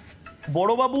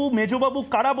বড়বাবু মেজবাবু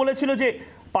কারা বলেছিল যে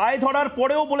পায়ে ধরার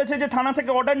পরেও বলেছে যে থানা থেকে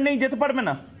অর্ডার নেই, যেতে পারবে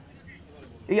না?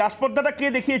 এই আস্পর্ধাটা কে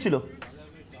দেখিয়েছিল?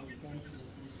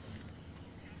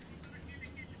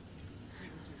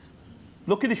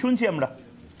 লক্ষ্মীদি, শুনছি আমরা।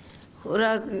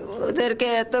 ওদেরকে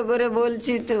এত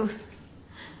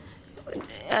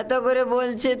করে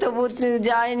বলছে তো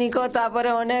যায়নি কো। তারপরে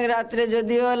অনেক রাত্রে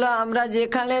যদি হলো, আমরা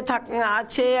যেখানে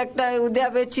আছে একটা উদয়া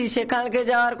পেয়েছি, সেখানকে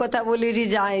যাওয়ার কথা বলি,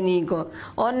 যায়নি কো,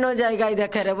 অন্য জায়গায়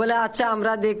দেখে রে, বলে আচ্ছা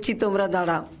আমরা দেখছি, তোমরা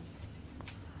দাঁড়াও।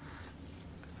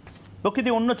 লক্ষ্মীদি,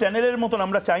 অন্য চ্যানেলের মতন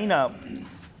আমরা চাই না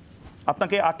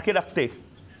আপনাকে আটকে রাখতে,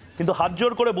 কিন্তু হাত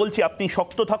জোর করে বলছি আপনি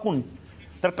শক্ত থাকুন।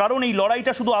 তার কারণ এই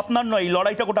লড়াইটা শুধু আপনার নয়, এই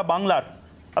লড়াইটা গোটা বাংলার।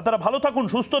 আপনারা ভালো থাকুন,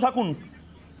 সুস্থ থাকুন।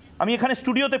 আমি এখানে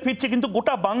স্টুডিওতে ফিরছি, কিন্তু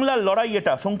গোটা বাংলার লড়াই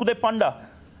এটা। শঙ্কুদেব পান্ডা,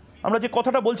 আমরা যে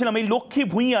কথাটা বলছিলাম, এই লক্ষ্মী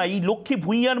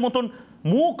ভূঁইয়ার মতন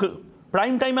মুখ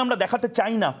প্রাইম টাইমে আমরা দেখাতে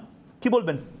চাই না। কি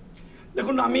বলবেন?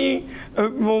 দেখুন, আমি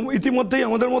ইতিমধ্যেই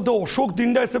আমাদের মধ্যে অশোক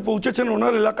দিনটা এসে পৌঁছেছেন,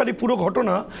 ওনার এলাকারই পুরো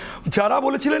ঘটনা। যারা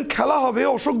বলেছিলেন খেলা হবে,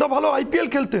 অশোকদা ভালো আইপিএল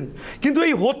খেলতেন, কিন্তু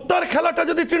এই হত্যার খেলাটা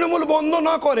যদি তৃণমূল বন্ধ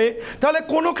না করে, তাহলে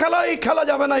কোনো খেলা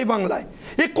যাবে না এই বাংলায়।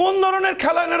 এই কোন ধরনের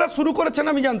খেলা এনারা শুরু করেছেন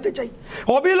আমি জানতে চাই।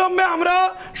 অবিলম্বে আমরা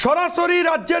সরাসরি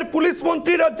রাজ্যের পুলিশ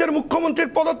মন্ত্রী, রাজ্যের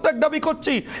মুখ্যমন্ত্রীর পদত্যাগ দাবি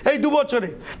করছি। এই 2 বছরে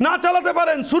না চালাতে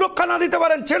পারেন, সুরক্ষা না দিতে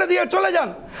পারেন, ছেড়ে দিয়ে চলে যান।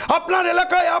 আপনার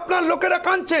এলাকায় আপনার লোকেরা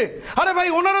কাঁদছে। আরে ভাই,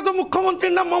 ওনারা তো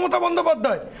মুখ্যমন্ত্রীর নাম মমতা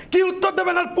বন্দ্যোপাধ্যায়, কি উত্তর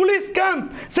দেবেন? আর পুলিশ ক্যাম্প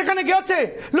সেখানে গেছে,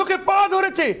 লোকে পা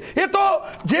ধরেছে। এ তো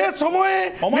যে সময়ে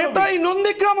নেতাই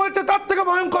নন্দীগ্রাম হয়েছে তার থেকে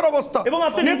ভয়ঙ্কর অবস্থা। এবং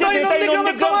আপনি নেতাই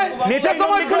নন্দীগ্রামের সময়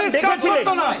পুলিশ ক্যাম্প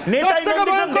করতো না।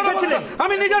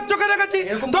 আমি নিজের চোখে দেখেছি,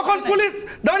 তখন পুলিশ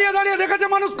দাঁড়িয়ে দেখেছে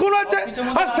মানুষ খুন হয়েছে।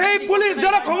 আর সেই পুলিশ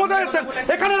যারা ক্ষমতায় এসেছেন,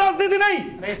 এখানে রাজনীতি নেই,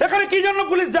 এখানে কি জন্য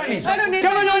পুলিশ যায়নি?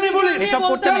 কেন যায়নি পুলিশ?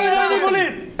 কেন যায়নি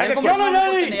পুলিশ? কেন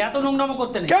যায়নি? এত নোংরামো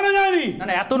করতে নেই। কেন যায়নি?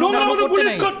 এত নোংরামো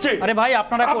পুলিশ করছে। আরে ভাই,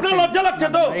 আপনারা আপনার লজ্জা লাগছে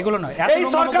তো? এগুলো নয়, এই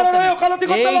সরকারের হয়ে ওকালতি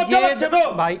করতে লজ্জা লাগছে তো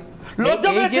ভাই?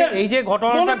 এই যে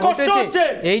ঘটনাটা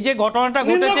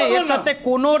ঘটেছে, এর সাথে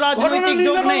কোনো রাজনৈতিক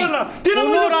যোগ নেই,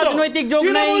 কোনো রাজনৈতিক যোগ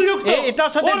নেই।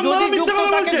 এটার সাথে যদি যুক্ত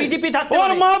থাকে বিজেপি থাকতে পারে,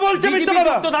 ওর মা বলছে মিথ্যা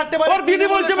কথা, ওর দিদি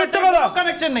বলছে মিথ্যা কথা,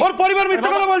 কানেকশন নেই, ওর পরিবার মিথ্যা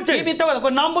কথা বলছে। কি মিথ্যা কথা?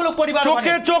 নাম বলো পরিবার,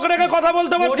 চোখে চোখ রেখে কথা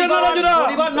বলতে পারছেন না রাজুদা,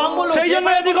 সেই জন্য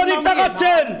এদিক ওদিক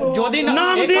তাকাচ্ছেন। যদি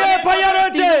নাম দিয়ে এফআইআর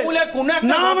হয়েছে,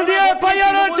 নাম দিয়ে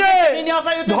এফআইআর হয়েছে,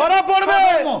 ধরা পড়বে,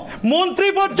 মন্ত্রী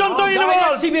পর্যন্ত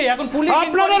ইনভলভ। এখন পুলিশ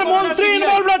আপনাদের মন্ত্রী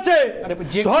ইনভলভ আছে,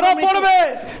 ধরা পড়বে,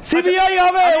 সিবিআই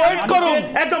হবে, ওয়েট করুন।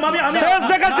 একদম আমি শেষ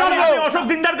দেখা চলবে। অশোক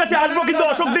দিনদার কাছে আসবো, কিন্তু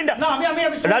অশোক দিনদার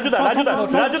রাজুদা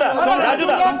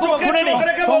শুনে নিন,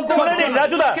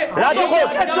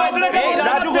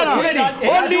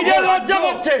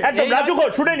 রাজু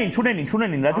ঘোষ শুনে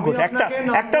নিন রাজু ঘোষ,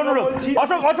 একটা অনুরোধ।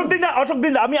 অশোক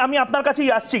দিনদার আমি আপনার কাছেই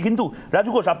আসছি, কিন্তু রাজু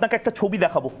ঘোষ আপনাকে একটা ছবি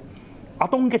দেখাবো,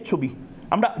 আতঙ্কের ছবি।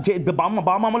 আমরা যে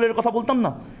বাম আমলের কথা বলতাম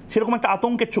না, সেরকম একটা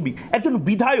আতঙ্কের ছবি। একজন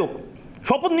বিধায়ক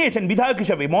শপথ নিয়েছেন বিধায়ক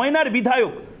হিসাবে, ময়নার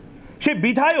বিধায়ক, সে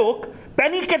বিধায়ক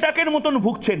প্যানিক অ্যাটাকের মতন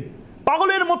ভুগছেন,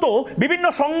 পাগলের মতো বিভিন্ন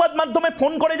সংবাদ মাধ্যমে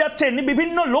ফোন করে যাচ্ছেন,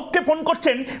 বিভিন্ন লোককে ফোন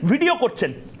করছেন, ভিডিও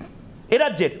করছেন, এ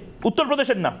রাজ্যের,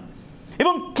 উত্তরপ্রদেশের না।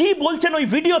 এবং কি বলছেন ওই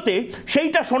ভিডিওতে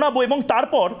সেইটা শোনাবো। এবং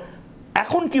তারপর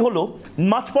এখন কি হলো,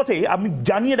 মাঝপথে আমি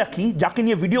জানিয়ে রাখি, যাকে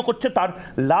নিয়ে ভিডিও করছে তার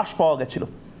লাশ পাওয়া গেছিল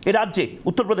এ রাজ্যে,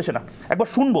 উত্তরপ্রদেশে না। একবার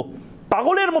শুনবো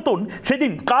পাগলের মতন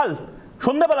সেদিন কাল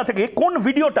সন্ধ্যাবেলা থেকে কোন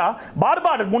ভিডিওটা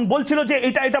বারবার বলছিল যে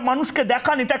এটা মানুষকে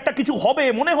দেখান, এটা একটা কিছু হবে,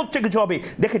 মনে হচ্ছে কিছু হবে,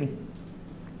 দেখে নি।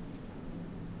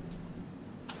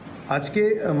 আজকে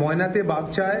ময়নাতে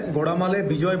বাগচায় গোড়ামালে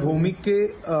বিজয় ভৌমিককে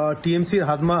টিএমসির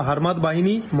হারমাত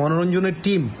বাহিনী মনোরঞ্জনের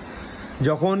টিম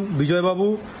যখন বিজয়বাবু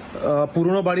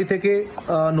পুরনো বাড়ি থেকে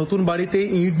নতুন বাড়িতে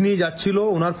ইট নিয়ে যাচ্ছিল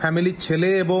ওনার ফ্যামিলির ছেলে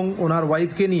এবং ওনার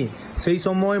ওয়াইফকে নিয়ে, সেই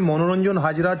সময় মনোরঞ্জন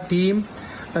হাজরার টিম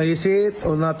এসে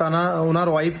ওনার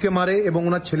ওয়াইফকে মারে এবং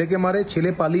ওনার ছেলেকে মারে, ছেলে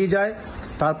পালিয়ে যায়,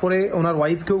 তারপরে ওনার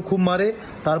ওয়াইফকেও খুব মারে,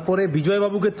 তারপরে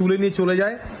বিজয়বাবুকে তুলে নিয়ে চলে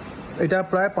যায়। এটা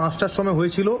প্রায় 5টার সময়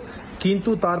হয়েছিল,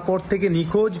 কিন্তু তারপর থেকে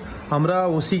নিখোঁজ। আমরা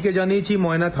ওসিকে জানিয়েছি,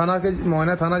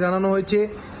 ময়না থানা জানানো হয়েছে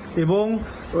এবং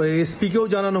এসপিকেও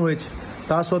জানানো হয়েছে,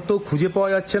 তা সত্ত্বেও খুঁজে পাওয়া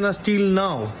যাচ্ছে না স্টিল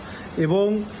নাও। এবং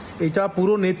এটা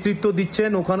পুরো নেতৃত্ব দিচ্ছেন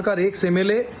ওখানকার এক্স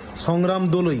এমএলএ সংগ্রাম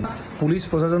দোলই। পুলিশ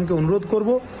প্রশাসনকে অনুরোধ করব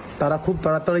তারা খুব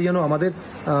তাড়াতাড়ি যেন আমাদের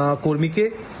কর্মীকে,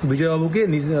 বিজয়বাবুকে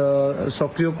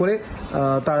সক্রিয় করে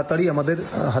তাড়াতাড়ি আমাদের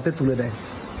হাতে তুলে দেয়।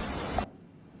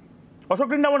 অশোক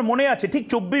দিন আমার মনে আছে, ঠিক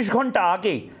 24 ঘন্টা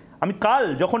আগে আমি কাল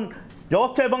যখন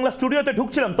জবাব চাই বাংলা স্টুডিওতে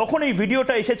ঢুকছিলাম, তখন এই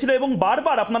ভিডিওটা এসেছিল এবং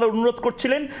বারবার আপনারা অনুরোধ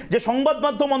করছিলেন যে সংবাদ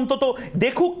মাধ্যম অন্তত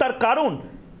দেখুক, তার কারণ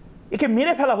একে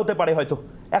মেরে ফেলা হতে পারে হয়তো।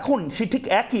 এখন সে ঠিক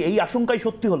একই, এই আশঙ্কাই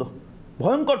সত্যি হলো।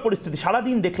 ভয়ঙ্কর পরিস্থিতি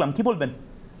সারাদিন দেখলাম, কি বলবেন?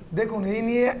 দেখুন, এই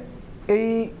নিয়ে এই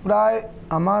প্রায়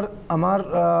আমার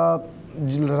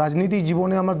রাজনীতি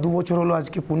জীবনে আমার 2 বছর হলো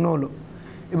আজকে পূর্ণ হলো,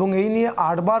 এবং এই নিয়ে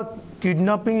 8 বার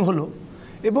কিডন্যাপিং হলো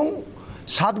এবং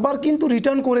 7 বার কিন্তু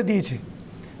রিটার্ন করে দিয়েছে।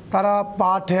 তারা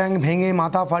পা ঠ্যাং ভেঙে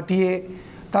মাথা ফাটিয়ে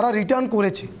তারা রিটার্ন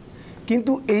করেছে,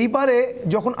 কিন্তু এইবারে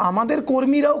যখন আমাদের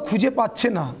কর্মীরাও খুঁজে পাচ্ছে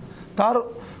না, তার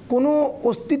কোনো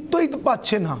অস্তিত্বই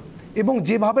পাচ্ছে না, এবং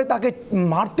যেভাবে তাকে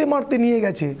মারতে মারতে নিয়ে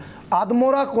গেছে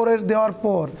আদমরা করে দেওয়ার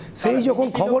পর, সেই যখন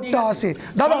খবরটা আসে,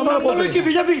 দাদা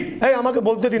আমাকে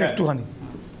বলতে দিন একটুখানি,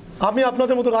 আমি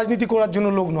আপনাদের মতো রাজনীতি করার জন্য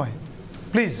লোক নয়,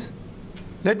 please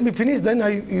let me finish, then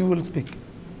you will speak,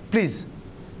 please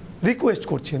request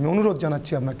করছি, আমি অনুরোধ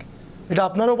জানাচ্ছি আপনাকে। এটা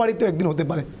আপনারও বাড়িতে একদিন হতে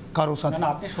পারে কারো সাথে।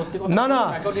 না না,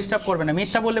 ডিস্টার্ব করবেন না,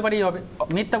 মিথ্যা বললে পারি হবে,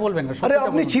 মিথ্যা বলবেন না। আরে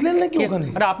আপনি ছিলেন নাকি ওখানে?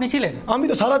 আরে আপনি ছিলেন? আমি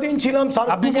তো সারাদিন ছিলাম,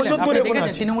 2 বছর ধরে ওখানে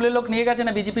আছি। তৃণমূলের লোক নিয়ে গেছে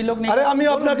না বিজেপির লোক নিয়ে? আরে আমি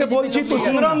আপনাকে বলছি তো,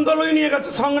 সংগ্রাম দলই নিয়ে গেছে,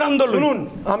 সংগ্রাম দল। শুনুন,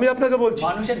 আমি আপনাকে বলছি,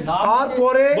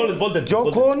 তারপরে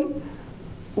যখন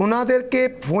ওনাদেরকে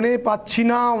ফোনে পাচ্ছি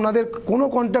না, ওনাদের কোনো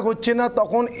কন্ট্যাক্ট হচ্ছে না,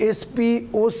 তখন এসপি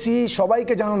ওসি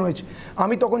সবাইকে জানানো হয়েছে।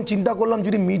 আমি তখন চিন্তা করলাম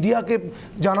যদি মিডিয়াকে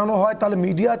জানানো হয়, তাহলে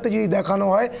মিডিয়াতে যদি দেখানো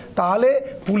হয়, তাহলে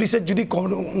পুলিশের যদি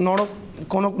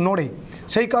কোনো নড়ে,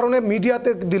 সেই কারণে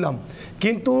মিডিয়াতে দিলাম।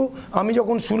 কিন্তু আমি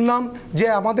যখন শুনলাম যে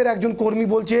আমাদের একজন কর্মী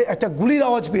বলছে একটা গুলির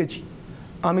আওয়াজ পেয়েছি,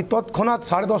 আমি তৎক্ষণাৎ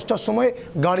 10:30টার সময়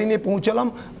গাড়ি নিয়ে পৌঁছালাম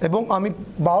এবং আমি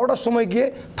 12টার সময় গিয়ে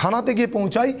থানাতে গিয়ে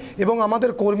পৌঁছাই, এবং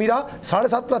আমাদের কর্মীরা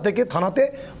 7:30টা থেকে থানাতে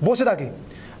বসে থাকে।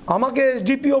 আমাকে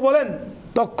এসডিপিও বলেন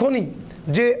তখনই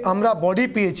যে আমরা বডি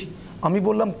পেয়েছি। আমি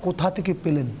বললাম কোথা থেকে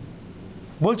পেলেন?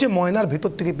 বলছে ময়নার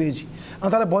ভেতর থেকে পেয়েছি।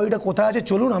 তাহলে বডিটা কোথায় আছে,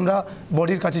 চলুন আমরা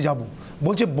বডির কাছে যাব।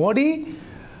 বলছে বডি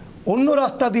অন্য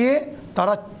রাস্তা দিয়ে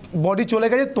তারা বডি চলে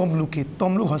গেছে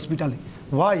তমলুক হসপিটালে।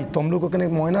 ভাই, তমলুক ওখানে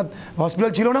ময়না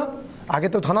হসপিটাল ছিল না, আগে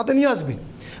তো থানাতে নিয়ে আসবে,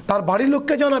 তার বাড়ির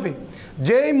লোককে জানাবে।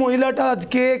 যেই মহিলাটা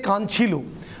আজকে কাঁদছিল,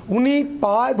 উনি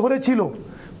পায়ে ধরেছিল,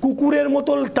 কুকুরের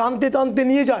মতো টানতে টানতে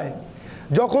নিয়ে যায়,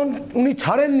 যখন উনি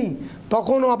ছাড়েননি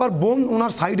তখন আবার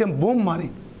ওনার সাইডে বোম মারে।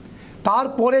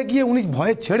 তারপরে গিয়ে উনি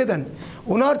ভয়ে ছেড়ে দেন।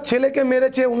 ওনার ছেলেকে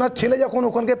মেরেছে। ওনার ছেলে যখন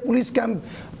ওখানকে পুলিশ ক্যাম্প,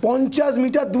 50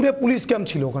 মিটার দূরে পুলিশ ক্যাম্প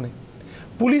ছিল, ওখানে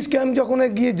পুলিশ ক্যাম্প যখন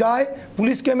গিয়ে যায়,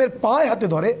 পুলিশ ক্যাম্পের পায়ে হাতে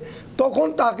ধরে, তখন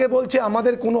তাকে বলছে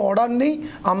আমাদের কোনো অর্ডার নেই,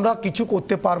 আমরা কিছু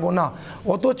করতে পারবো না।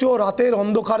 অথচ রাতের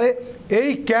অন্ধকারে এই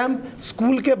ক্যাম্প,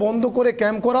 স্কুলকে বন্ধ করে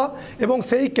ক্যাম্প করা, এবং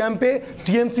সেই ক্যাম্পে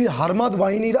টিএমসির হারমাদ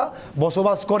বাহিনীরা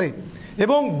বসবাস করে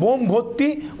এবং বোম ভর্তি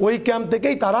ওই ক্যাম্প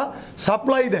থেকেই তারা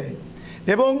সাপ্লাই দেয়।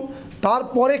 এবং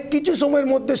তারপরে কিছু সময়ের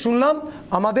মধ্যে শুনলাম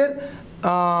আমাদের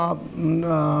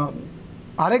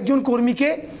আরেকজন কর্মীকে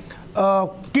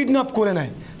কিডন্যাপ করে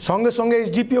নেয়। সঙ্গে সঙ্গে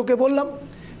এসডিপিওকে বললাম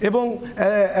এবং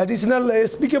অ্যাডিশনাল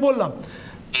এসপিকে বললাম,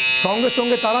 সঙ্গে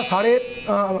সঙ্গে তারা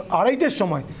 2:30টার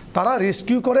সময় তারা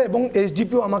রেস্কিউ করে এবং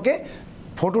এসডিপিও আমাকে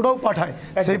ফটোটাও পাঠায়,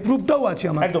 সেই প্রুফটাও আছে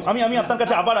আমার। একদম। আমি আপনার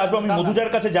কাছে আবার আসবো, আমি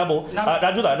মধুজার কাছে যাব।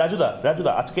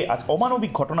 রাজুদা আজকে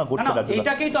অমানবিক ঘটনা ঘটছে। রাজুদা,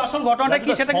 এটাকেই তো আসল ঘটনাটা কি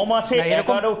সেটা 6 মাসে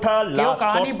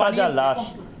 11টা লাশ।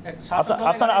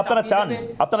 আপনারা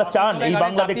চান এই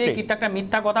বাংলা দেখতে? একটা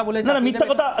মিথ্যা কথা বলেছে। না মিথ্যা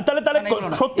কথা, তাহলে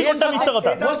সত্যি কোনটা মিথ্যা কথা?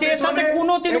 বলছে এর সাথে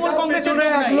কোনো তৃণমূল কংগ্রেসের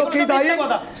এক লোকই দায়ী,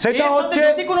 সেটা হচ্ছে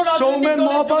সৌমেন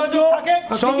মহাপাত্র,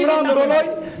 সংগ্রাম দলই।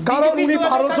 কারণ উনি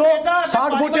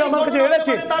 1260 ভোটে আমার কাছে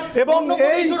হেরেছে এবং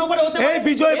এই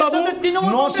বিজয় বাবু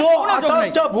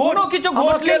 928টা ভোট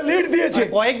আমাকে লিড দিয়েছে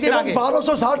কয়েকদিন আগে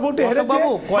 1260 ভোটে হেরেছে।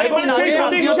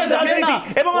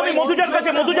 এবং আমি মধুজার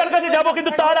কাছে যাব,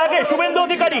 কিন্তু তার আগে শুভেন্দু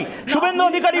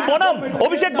অধিকারী বনাম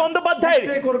অভিষেক বন্দ্যোপাধ্যায়ের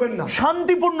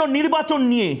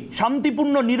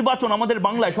শান্তিপূর্ণ নির্বাচন আমাদের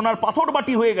বাংলায় সোনার পাথর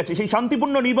বাটি হয়ে গেছে। সেই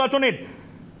শান্তিপূর্ণ নির্বাচনের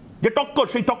যে টক্কর,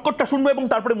 সেই টক্করটা শুনবো এবং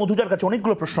তারপরে মধুজার কাছে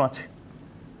অনেকগুলো প্রশ্ন আছে।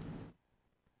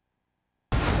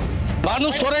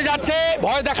 মানুষ সরে যাচ্ছে,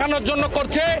 ভয় দেখানোর জন্য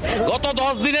করছে। গত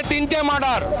 10 দিনে 3টে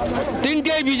মার্ডার,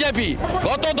 3টেই বিজেপি।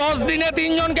 গত 10 দিনে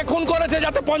 3 জনকে খুন করেছে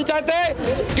যাতে পঞ্চায়েতে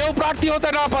কেউ প্রার্থী হতে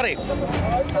না পারে।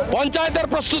 পঞ্চায়েতের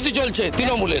প্রস্তুতি চলছে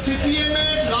তৃণমূলে। সিপিএম এর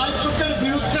লাল চোখের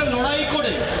বিরুদ্ধে লড়াই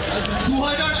করে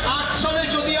 2008 সালে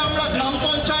যদি আমরা গ্রাম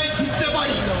পঞ্চায়েত জিততে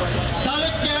পারি, তাহলে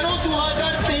কেন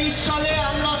 2023 সালে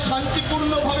আমরা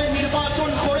শান্তিপূর্ণভাবে নির্বাচন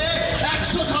করে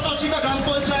 187টা গ্রাম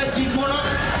পঞ্চায়েত জিতবো না?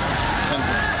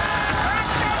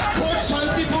 ভোট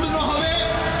শান্তিপূর্ণ হবে,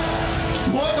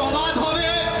 ভোট অবাধ হবে,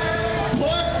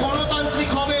 ভোট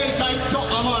গণতান্ত্রিক হবে, এই দায়িত্ব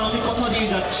আমার, আমি কথা দিয়ে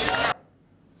যাচ্ছি।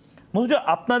 মধুজা,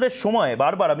 আপনাদের সময়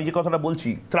বারবার আমি যে কথাটা বলছি,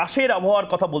 ত্রাসের আবহাওয়ার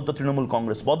কথা বলতো তৃণমূল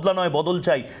কংগ্রেস, বদলা নয় বদল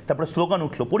চাই, তারপরে স্লোগান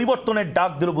উঠলো, পরিবর্তনের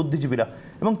ডাক দিল বুদ্ধিজীবীরা,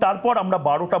 এবং তারপর আমরা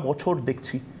 12টা বছর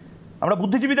দেখছি। আমরা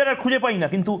বুদ্ধিজীবীদের আর খুঁজে পাই না,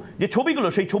 কিন্তু যে ছবিগুলো,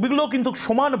 সেই ছবিগুলোও কিন্তু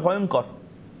সমান ভয়ঙ্কর।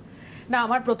 না,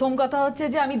 আমার প্রথম কথা হচ্ছে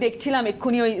যে আমি দেখছিলাম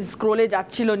এক্ষুনি ওই স্ক্রোলে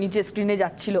যাচ্ছিল, নিচে স্ক্রিনে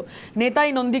যাচ্ছিল, নেতাই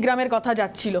নন্দীগ্রামের কথা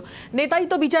যাচ্ছিল। নেতাই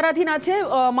তো বিচারাধীন আছে,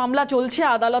 মামলা চলছে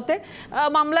আদালতে,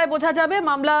 মামলায় বোঝা যাবে,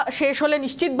 মামলা শেষ হলে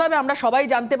নিশ্চিতভাবে আমরা সবাই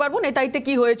জানতে পারবো নেতাইতে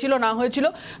কি হয়েছিল না হয়েছিল।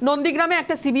 নন্দীগ্রামে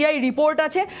একটা সিবিআই রিপোর্ট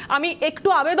আছে, আমি একটু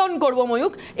আবেদন করব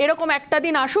ময়ূক, এরকম একটা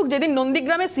দিন আসুক যেদিন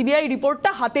নন্দীগ্রামে সিবিআই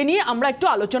রিপোর্টটা হাতে নিয়ে আমরা একটু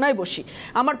আলোচনায় বসি।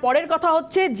 আমার পরের কথা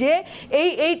হচ্ছে যে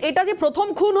এটা যে প্রথম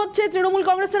খুন হচ্ছে তৃণমূল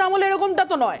কংগ্রেসের আমলে, এরকমটা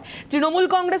তো নয়। তৃণমূল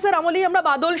কংগ্রেসের আমলেই আমরা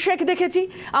বাদল শেখ দেখেছি,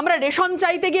 আমরা রেশন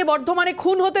চাইতে গিয়ে বর্ধমানে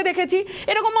খুন হতে দেখেছি,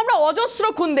 এরকম আমরা অজস্র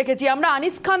খুন দেখেছি, আমরা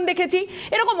আনিস খান দেখেছি,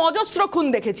 এরকম অজস্র খুন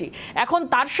দেখেছি। এখন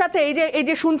তার সাথে এই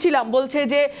যে শুনছিলাম বলছে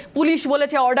যে পুলিশ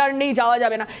বলেছে অর্ডার নেই, যাওয়া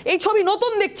যাবে না, এই ছবি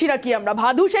নতুন দেখছি না কি আমরা?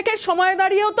 ভাদু শেখের সময়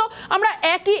দাঁড়িয়েও তো আমরা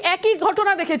একই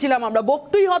ঘটনা দেখেছিলাম, আমরা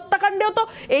বকটুই হত্যাকাণ্ডেও তো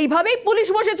এইভাবেই পুলিশ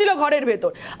বসেছিল ঘরের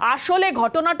ভেতর। আসলে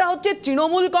ঘটনাটা হচ্ছে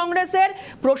তৃণমূল কংগ্রেসের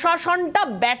প্রশাসনটা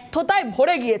ব্যর্থতায়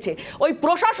ভরে গিয়েছে, ওই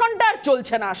প্রশাসনটা আর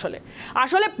চলছে না।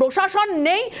 আসলে প্রশাসন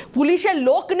নেই, পুলিশের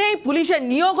লোক নেই, পুলিশের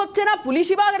নিয়োগ হচ্ছে না,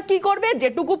 পুলিশই বা কি করবে?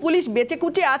 যেটুকু পুলিশ বেঁচে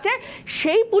কুচে আছে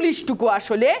সেই পুলিশটুকু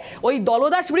আসলে ওই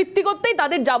দলদাস বৃত্তি করতেই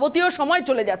তাদের যাবতীয় সময়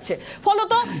চলে যাচ্ছে।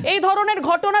 ফলত এই ধরনের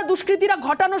ঘটনা দুষ্কৃতীরা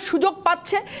ঘটানোর সুযোগ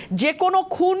পাচ্ছে। যে কোনো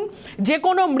খুন, যে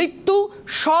কোনো মৃত্যু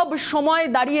সব সময়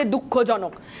দাঁড়িয়ে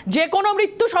দুঃখজনক, যে কোনো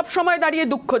মৃত্যু সব সময় দাঁড়িয়ে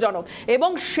দুঃখজনক। এবং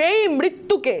সেই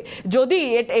মৃত্যুকে যদি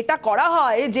এটা করা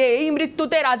হয় যে এই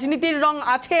মৃত্যুতে রাজনীতির রং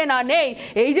আছে না নেই,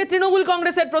 এই যে তৃণমূল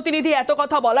কংগ্রেসের প্রতিনিধি এত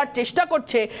কথা বলার চেষ্টা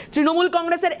করছে, তৃণমূল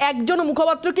কংগ্রেসের একজন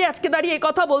মুখপাত্র কি আজকে দাঁড়িয়ে এই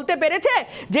কথা বলতে পেরেছে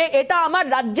যে এটা আমার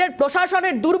রাজ্যের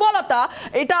প্রশাসনের দুর্বলতা,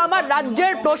 এটা আমার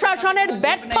রাজ্যের প্রশাসনের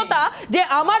ব্যর্থতা, যে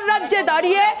আমার রাজ্যে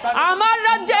দাঁড়িয়ে আমার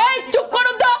রাজ্যে চুপ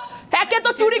করুন তো, একে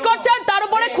তো চুরি করছেন, তার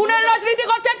উপরে খুনের রাজনীতি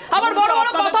করছেন, আবার বড় বড়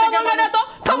কথা বলবেন না তো।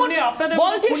 থামুন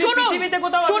বলছি, শুনুন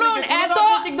এত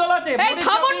এই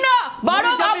থামুন না,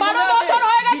 12 বছর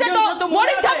হয়ে গেছে তো,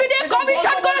 মরিচ চাপি দিয়ে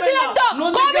কমিশন করেছিলেন তো,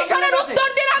 কমিশনের উত্তর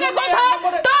দিন আগে কথা,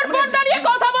 তারপর দাঁড়িয়ে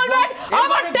কথা বলবেন।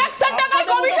 আমার ট্যাক্সের টাকায়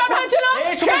কমিশন হয়েছিল,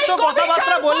 সেই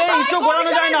কথাবার্তা বলে ইস্যু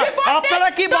গড়ানো যায় না। আপনারা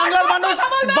কি বাংলার মানুষ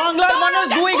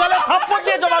 2 গালে থাপ্পড়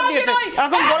দিয়ে জবাব দিয়েছে,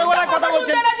 এখন বড় গলায় কথা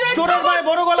বলছেন, চোরের মায়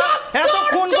বড় গলা, এত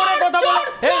খুন করে কথা বলেন।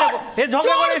 এই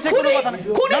ঝগড়া করে এসে কোনো কথা নেই।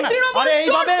 না না, আরে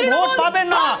এইভাবে ভোট পাবেন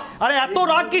না। আরে এত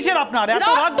রাগ কিসের আপনার? এত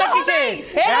রাগটা কিসের?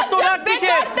 এত রাগ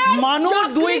কিসের? মানুষ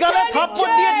দুই গালে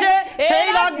থাপ্পড় দিয়েছে, সেই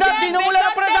রাগটা তৃণমূলের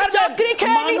উপরে যাচ্ছে।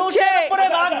 মানুষের উপরে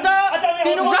রাগটা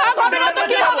তৃণমূলের হবে না তো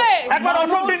কি হবে? একবার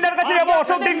অশোক ডিন্ডার কাছে যাবো।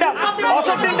 অশোক ডিন্ডা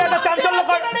একটা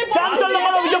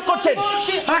চাঞ্চল্যকর অভিযোগ করছেন।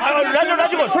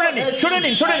 রাজুগর শুনে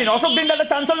নিন। অশোক ডিন্ডা একটা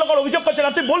চাঞ্চল্যকর অভিযোগ করছেন,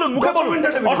 আপনি বলুন, মুখে বলুন।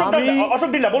 অশোক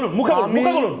ডিন্ডা বলুন, মুখে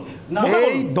বলুন।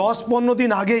 এই 10-15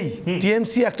 দিন আগেই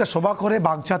টিএমসি একটা সভা করে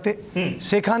বাগচাতে,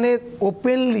 সেখানে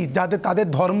ওপেনলি যাদের তাদের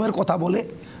ধর্মের কথা বলে,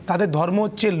 তাদের ধর্ম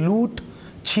হচ্ছে লুট,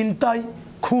 ছিনতাই,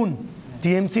 খুন।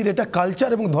 টিএমসির এটা কালচার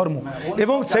এবং ধর্ম,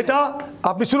 এবং সেটা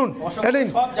আপনি শুনুন।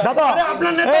 দাদা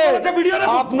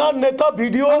আপনার নেতা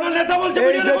ভিডিও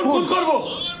দেখুন,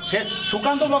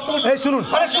 সুকান্ত বক্তব্য শুনুন।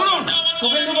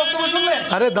 শুভেন্দু বক্তব্য শুনবেন?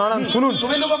 আরে দাঁড়ান, শুনুন।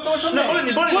 শুভেন্দু বক্তব্য শুনবেন?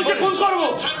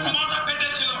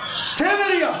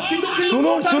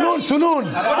 শুনুন।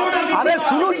 আরে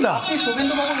শুনুন না,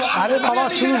 আরে বাবা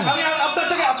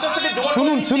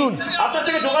শুনুন। আপনার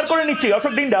থেকে জোগাড় করে নিচ্ছি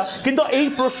অশোক ডিন্ডা, কিন্তু এই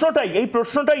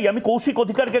প্রশ্নটাই আমি কৌশিক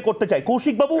অধিকারকে করতে চাই।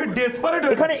 কৌশিক বাবু,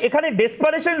 এখানে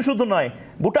ডেসপারেশন শুধু নয়,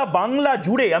 গোটা বাংলা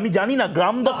জুড়ে আমি জানি না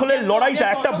গ্রাম দখলের লড়াইটা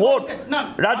একটা ভোট।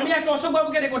 রাজু একটা অশোক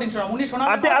বাবুকে রেকর্ডিং শোনাবো, উনি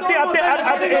শোনাবেন।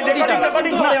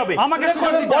 রেকর্ডিং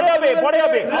পরে হবে, পরে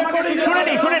হবে। শুনে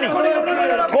নি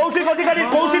কৌশিক অধিকারীর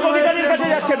কাছে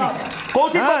যাচ্ছি আমি।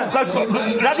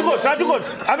 রাজু ঘোষ,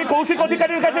 আমি কৌশিক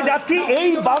অধিকারীর কাছে যাচ্ছি। এই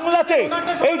বাংলাতে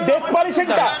এই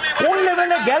ডেসপারেশনটা কোন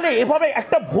লেভেলে গেলে এভাবে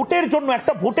একটা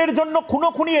ভোটের জন্য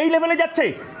খুনোখুনি এই লেভেলে যাচ্ছে?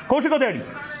 কৌশিক অধিকারী।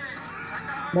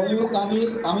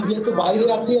 আমি যেহেতু বাইরে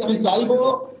আছি,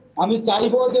 আমি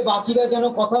চাইবো যে বাকিরা যেন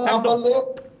কথা না বললে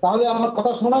তাহলে আমার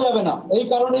কথা শোনা যাবে না। এই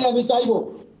কারণেই আমি চাইবো,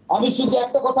 আমি শুধু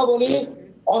একটা কথা বলি,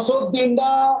 অশোক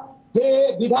ডিন্ডা যে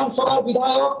বিধানসভার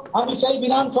বিধায়ক, আমি সেই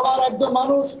বিধানসভার একজন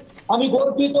মানুষ। আমি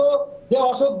গর্বিত যে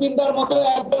অশোক ডিন্ডার মতো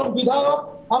একজন বিধায়ক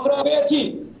আমরা পেয়েছি।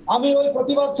 আমি ওই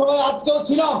প্রতিবাদ সভায় আজকেও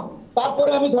ছিলাম,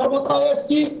 তারপরে আমি ধর্মতলায়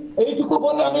এসেছি। এইটুকু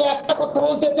বলে আমি একটা কথা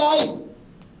বলতে চাই,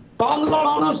 বাংলা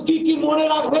মানুষ কি মনে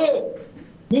রাখবে?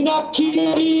 মীনাক্ষী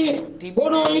দেবী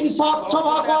কোন ইনসাফ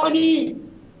সভা করেনি,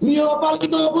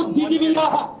 গৃহপালিত বুদ্ধিজীবীরা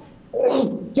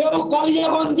কেউ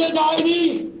কালিয়াগঞ্জে যায়নি,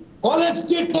 কলেজ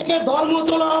স্ট্রিট থেকে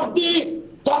ধর্মতলা অব্দি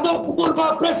যাদবপুর বা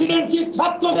প্রেসিডেন্সি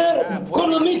ছাত্রদের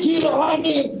কোন মিছিল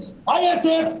হয়নি,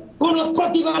 আইএসএফ কোন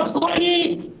প্রতিবাদ করেনি,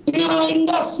 সিনেমা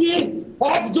ইন্ডাস্ট্রির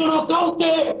একজনও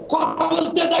কাউকে কথা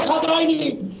বলতে দেখা যায়নি,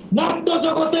 নাট্য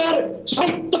জগতের,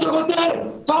 সাহিত্য জগতের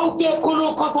কাউকে কোনো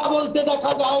কথা বলতে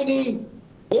দেখা যায়নি।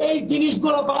 এই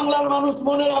জিনিসগুলো বাংলার মানুষ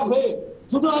মনে রাখবে।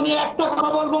 শুধু আমি একটা কথা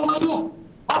বলবো, ময়ূক,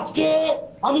 আজকে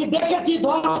আমি দেখেছি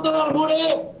ধর্মতলার মোড়ে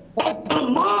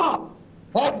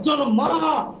একজন মা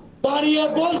দাঁড়িয়ে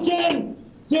বলছেন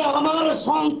যে আমার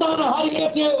সন্তান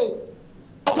হারিয়েছে,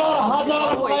 হাজার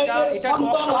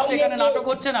সন্তান হারিয়েছে,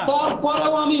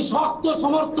 তারপরেও আমি শক্ত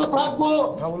সমর্থ থাকবো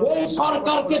এই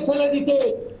সরকারকে ফেলে দিতে।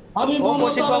 আমি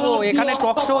এখানে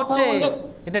টক শো হচ্ছে,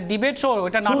 এটা ডিবেট শো,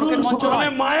 এটা নাটকের মঞ্চ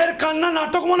নয়। মায়ের কান্না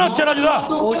নাটক মনে হচ্ছে রাজুদা?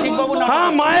 কৌশিক বাবু, হ্যাঁ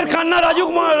মায়ের কান্না রাজু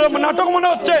নাটক মনে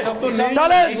হচ্ছে।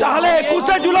 তাহলে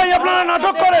 21শে জুলাই আপনারা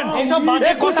নাটক করেন,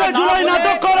 21শে জুলাই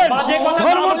নাটক করেন,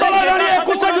 ধর্মতলায় দাঁড়িয়ে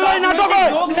 21শে জুলাই নাটক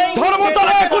হয়,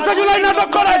 ধর্মতলায় 21শে জুলাই নাটক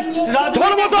করেন,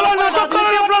 ধর্মতলায় নাটক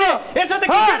করেন আপনারা। এর সাথে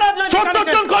কিছু না, 70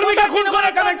 জন কর্মীকে খুন করে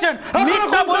কানেকশন,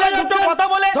 মিথ্যা বলে দুটো কথা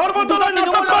বলে ধর্মতলায়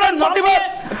নাটক করেন, প্রতিবাদ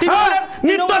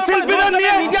নৃত্য শিল্পীদের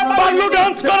নিয়ে বাংলা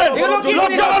ডান্স করেন।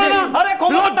 লজ্জা করে না?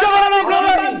 লজ্জা করে না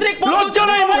আপনাদের? লজ্জা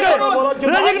নেই মুখে?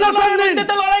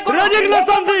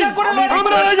 রেজিগনেশন দিন,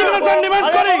 আমরা রেজিগনেশন ডিমান্ড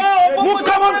করি।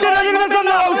 মুখ্যমন্ত্রী রেজিগনেশন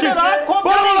দেওয়া উচিত।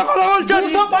 বড় বড় কথা বলছেন,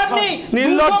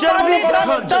 নির্লজ্জের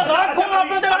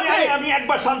আমি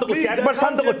একবার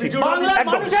শান্ত করছি।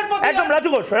 একদম রাজু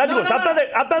ঘোষ, আপনাদের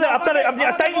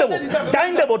টাইম দেবো।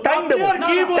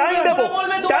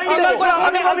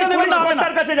 আমি পুলিশ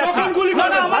কর্তার কাছে যাচ্ছি।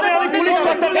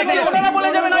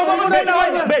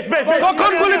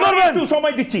 একটু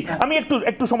সময় দিচ্ছি, আমি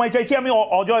একটু সময় চাইছি। আমি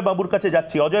অজয় বাবুর কাছে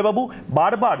যাচ্ছি। অজয় বাবু,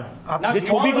 বারবার যে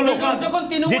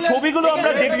ছবিগুলো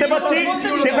আমরা দেখতে পাচ্ছি,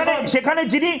 সেখানে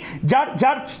যিনি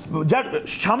যার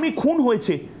স্বামী খুন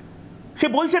হয়েছে, সে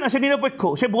বলছে না সে নিরপেক্ষ,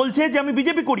 সে বলছে যে আমি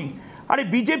বিজেপি করি। আরে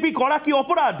বিজেপি করা কি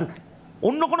অপরাধ?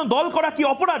 অন্য কোনো দল করা কি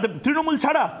অপরাধ তৃণমূল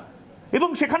ছাড়া? এবং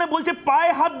সেখানে বলছে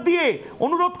পায়ে হাত দিয়ে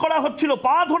অনুরোধ করা হচ্ছিল,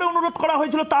 পা ধরে অনুরোধ করা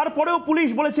হয়েছিল, তারপরেও পুলিশ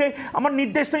বলেছে আমার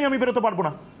নির্দেশ নেই, আমি বেরোতে পারবো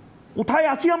না। কোথায়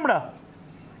আছি আমরা?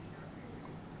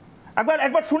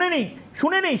 একবার শুনে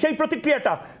নেই সেই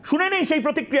প্রতিক্রিয়াটা,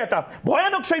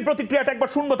 ভয়ানক সেই প্রতিক্রিয়াটা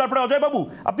একবার শুনবো। তারপরে অজয় বাবু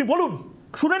আপনি বলুন,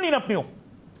 শুনে নিন আপনিও।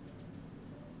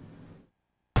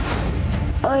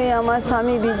 ওই আমার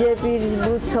স্বামী বিজেপির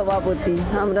বুথ সভাপতি,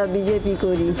 আমরা বিজেপি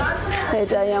করি,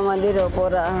 এটাই আমাদের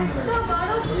অপরাধ।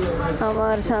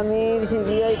 আমার স্বামীর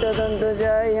সিবিআই তদন্ত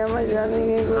যায়, আমার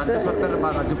স্বামীকে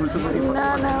না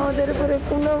না ওদের উপরে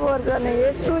কোনো ভরসা নেই।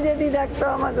 একটু যদি দেখতো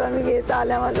আমার স্বামীকে,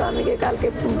 তাহলে আমার স্বামীকে কালকে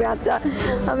বাচ্চা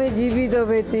আমি জীবিত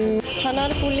পেতি।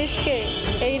 থানার পুলিশকে,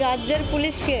 এই রাজ্যের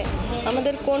পুলিশকে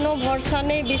আমাদের কোনো ভরসা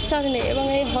নেই, বিশ্বাস নেই, এবং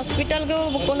এই হসপিটালকেও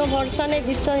কোনো ভরসা নেই,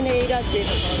 বিশ্বাস নেই এই রাজ্যে।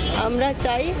 আমরা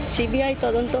চাই সিবিআই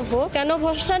তদন্ত হোক। কেন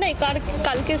ভরসা নেই?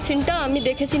 কালকে সিনটা আমি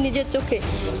দেখেছি নিজের চোখে।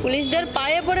 পুলিশদের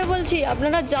পায়ে পড়ে বলছি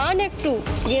আপনারা যান, একটু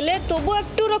গেলে তবু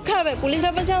একটু রক্ষা হবে।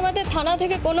 পুলিশরা বলছে আমাদের থানা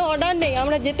থেকে কোনো অর্ডার নেই,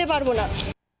 আমরা যেতে পারবো না।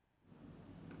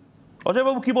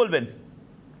 অজয়বাবু কি বলবেন?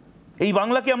 এই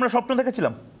বাংলা কি আমরা স্বপ্ন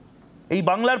দেখেছিলাম? এই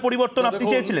বাংলার পরিবর্তন আপনি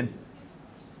চেয়েছিলেন?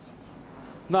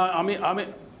 না আমি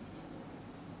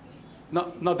না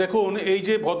না দেখুন, এই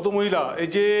যে ভদ্রমহিলা, এই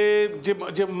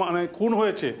যে মানে খুন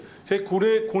হয়েছে, সেই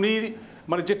খুনির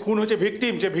মানে যে খুন হয়েছে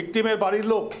ভিকটিম, যে ভিকটিমের বাড়ির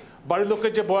লোককে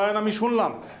যে বয়ান আমি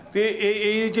শুনলাম,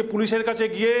 এই যে পুলিশের কাছে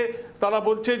গিয়ে তারা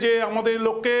বলছে যে আমাদের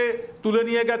লোককে তুলে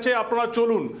নিয়ে গেছে, আপনারা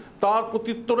চলুন। তার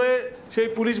প্রত্যুত্তরে সেই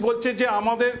পুলিশ বলছে যে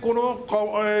আমাদের কোনো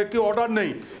কি অর্ডার নেই।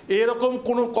 এরকম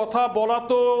কোনো কথা বলা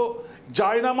তো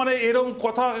যায় না, মানে এরকম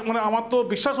কথা মানে আমার তো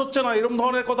বিশ্বাস হচ্ছে না এরকম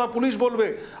ধরনের কথা পুলিশ বলবে।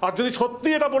 আর যদি সত্যি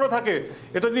এটা বলে থাকে,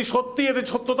 এটা যদি সত্যি এর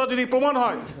সত্যতা যদি প্রমাণ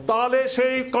হয়, তাহলে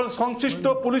সেই সংশ্লিষ্ট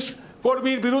পুলিশ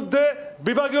কর্মীর বিরুদ্ধে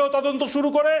বিভাগীয় তদন্ত শুরু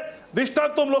করে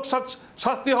দৃষ্টান্তমূলক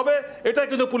শাস্তি হবে। এটা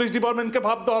কিন্তু পুলিশ ডিপার্টমেন্টকে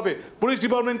ভাবতে হবে। পুলিশ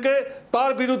ডিপার্টমেন্টকে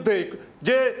তার বিরুদ্ধে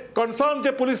যে কনসার্ন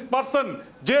যে পুলিশ পার্সন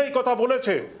যে এই কথা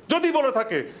বলেছে, যদি বলে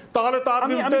থাকে, তাহলে তার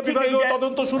বিরুদ্ধে বিভাগীয়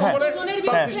তদন্ত শুরু করে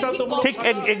তার দৃষ্টান্তমূলক। ঠিক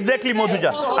এক্স্যাক্টলি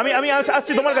মধুজা, আমি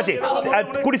আসছি তোমার কাছে,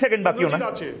 20 সেকেন্ড বাকিও না।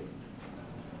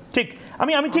 ঠিক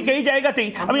আমি ঠিক এই জায়গাতেই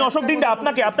আমি অশোক ডিন্ডা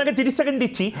আপনাকে 30 সেকেন্ড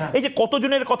দিচ্ছি। এই যে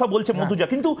কতজনের কথা বলছে মধুজা,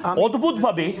 কিন্তু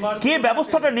অদ্ভুতভাবে কে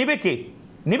ব্যবস্থাটা নেবে,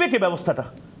 কে ব্যবস্থাটা?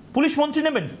 পুলিশ মন্ত্রী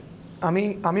নেবেন?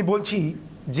 আমি বলছি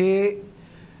যে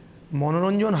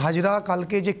মনোরঞ্জন হাজরা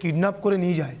কালকে যে কিডন্যাপ করে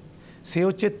নিয়ে যায়, সে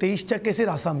হচ্ছে 23টা কেসের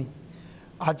আসামি।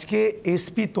 আজকে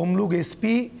এসপি তমলুক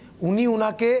এসপি উনি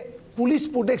ওনাকে পুলিশ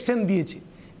প্রোটেকশন দিয়েছে,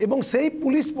 এবং সেই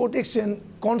পুলিশ প্রোটেকশন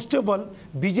কনস্টেবল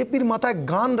বিজেপির মাথায়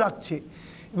গান রাখছে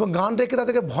এবং গান রেখে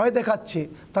তাদেরকে ভয় দেখাচ্ছে।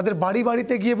 তাদের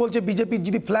বাড়িতে গিয়ে বলছে বিজেপির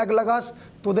যদি ফ্ল্যাগ লাগাস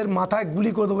তোদের মাথায়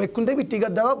গুলি করে দেবো, এক্ষুনি দেখবি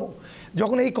টিকার দেখাবো।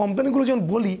 যখন এই কমপ্লেনগুলো যখন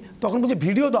বলি তখন বলছে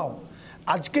ভিডিও দাও।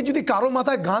 আজকে যদি কারো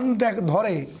মাথায় গান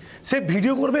ধরে, সে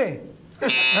ভিডিও করবে?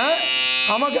 হ্যাঁ,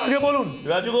 আমাকে আগে বলুন।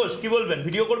 রাজু ঘোষ কি বলবেন?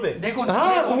 ভিডিও করবে? দেখুন,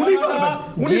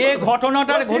 যে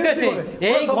ঘটনাটা ঘটেছে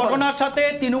এই ঘটনার সাথে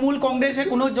তৃণমূল কংগ্রেসের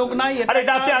কোনো যোগ নাই।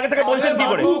 এটা আপনি আগে থেকে বলছেন কি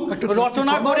করে?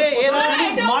 রচনা করে এরা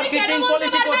মার্কেটিং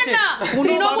পলিসি করছে।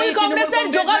 তৃণমূল কংগ্রেসের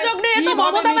যোগাযোগ নেই তো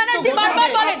মমতা ব্যানার্জি বারবার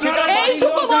বলেন।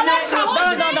 এইটুকু বলার সাহস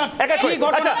নেই।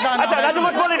 আচ্ছা রাজু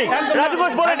ঘোষ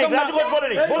বলেনি,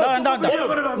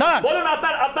 বলুন আপনার।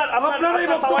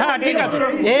 হ্যাঁ ঠিক আছে,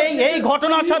 এই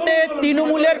ঘটনার সাথে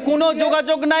তৃণমূলের কোনো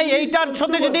যোগাযোগ নাই। এইটার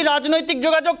সাথে যদি রাজনৈতিক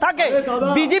যোগাযোগ থাকে,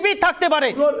 বিজেপি থাকতে পারে,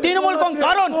 তৃণমূল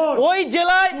কারণ ওই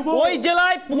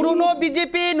জেলায় পুরনো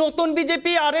বিজেপি, নতুন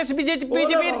বিজেপি, আরএস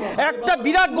বিজেপির একটা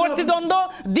বিরাট গোষ্ঠীদ্বন্দ্ব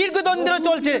দীর্ঘদিন ধরে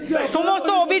চলছে। সমস্ত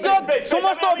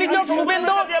অভিযোগ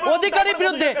শুভেন্দু অধিকারীর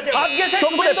বিরুদ্ধে। আজকে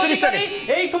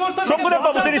এই সমস্ত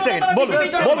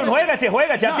বলুন, হয়ে গেছে।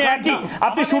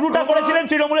 আপনি শুরুটা করেছিলেন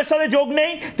তৃণমূলের সাথে যোগ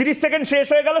নেই, 30 সেকেন্ড শেষ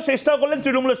হয়ে গেল, শেষটাও করলেন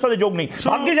তৃণমূলের সাথে যোগ নেই।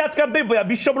 ভাগ্যে আজকে আপনি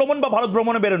বিশ্ব ভ্রমণ বা ভারত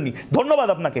ভ্রমণে বেরোননি। ধন্যবাদ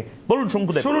আপনাকে। বলুন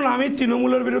শঙ্কুদেব। শুনুন, আমি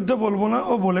তৃণমূলের বিরুদ্ধে বলবো না,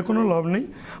 ও বলে কোনো লাভ নেই।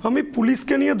 আমি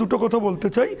পুলিশকে নিয়ে দুটো কথা বলতে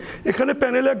চাই। এখানে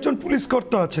প্যানেলে একজন পুলিশ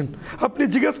কর্তা আছেন, আপনি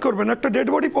জিজ্ঞেস করবেন একটা ডেড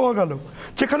বডি পাওয়া গেল,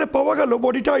 যেখানে পাওয়া গেল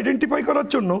বডিটা আইডেন্টিফাই করার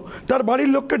জন্য তার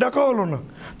বাড়ির লোককে ডাকা হলো না,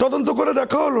 তদন্ত করে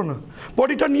দেখা হলো না,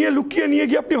 বডিটা নিয়ে লুকিয়ে নিয়ে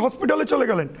গিয়ে আপনি হসপিটালে চলে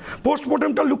গেলেন,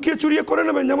 পোস্টমর্টেমটা লুকিয়ে চুরিয়ে করে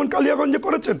নেবেন যেমন কালিয়াগঞ্জে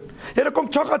করেছেন। এরকম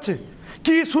ছক আছে।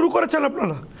 কি শুরু করেছেন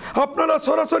আপনারা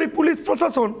সরাসরি পুলিশ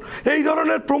প্রশাসন এই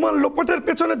ধরনের প্রমাণ লোপাটের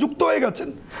পেছনে যুক্ত হয়ে গেছেন।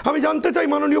 আমি জানতে চাই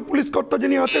মাননীয় পুলিশ কর্তা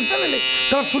যিনি আছেন প্যানেলে,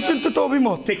 তার সুচিন্তিত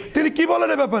অভিমত, তিনি কি বলেন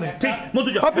এ ব্যাপারে?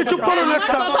 আপনি চুপ করুন।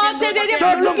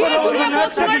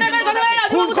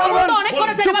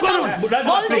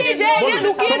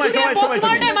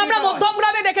 আমরা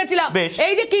মধ্যমগ্রামে দেখেছিলাম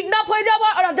এই যে কিডন্যাপ হয়ে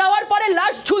যাওয়ার পরে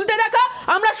লাশ ঝুলতে দেখা,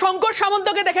 আমরা শঙ্কর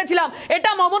সামন্তকে দেখেছিলাম।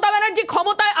 এটা মমতা ব্যানার্জি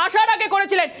ক্ষমতায় আসার আগে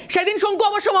করেছিলেন। সেদিন শঙ্কু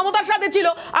অবশ্য মমতার সাথে ছিল,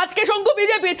 আজকে শঙ্কু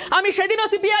বিজেপির। আমি সেদিনও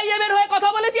সিপিআইএম এর হয়ে কথা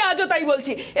বলেছি, আজও তাই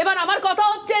বলছি। এবার আমার কথা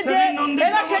হচ্ছে যে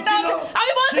এবার সেটা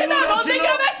আমি বলছি না,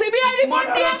 নন্দীগ্রামে সিবিআই রিপোর্ট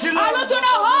নিয়ে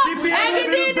আলোচনা হোক।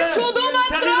 একদিন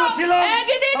শুধুমাত্র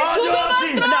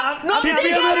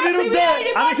সিপিএমের বিরুদ্ধে,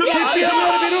 আমি শুধু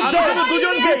সিপিএমের বিরুদ্ধে,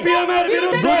 দুজন সিপিএমের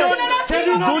বিরুদ্ধে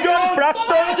দুজন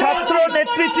প্রাক্তন ছাত্র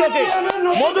নেতৃত্বকে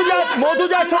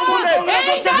মধুজা শঙ্কুদেব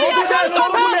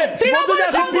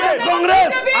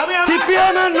কংগ্রেস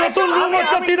সিপিএম এর নতুন রুম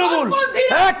হচ্ছে তৃণমূল,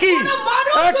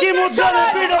 একই মুদ্রার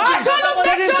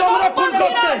সেদিন তোমরা খুন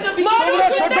করতে, তোমরা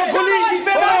ছোট খুনি,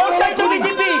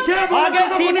 বিজেপি আগে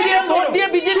সিপিএম ভোট দিয়ে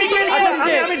বিজেপি কে নিয়ে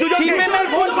আসছে। সিপিএম এর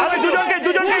ভোট আমি দুজনকে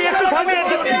একটু থামিয়ে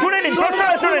শুনে নিন,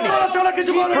 প্রশ্নটা শুনে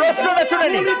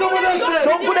নিন।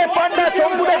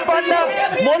 শঙ্কুদেব পান্ডা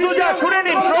মধুজা শুনে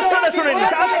নিন, প্রশ্নটা শুনে নিন,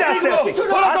 আস্তে আস্তে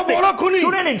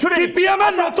শুনে নিন।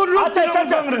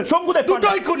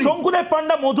 শঙ্কুদেব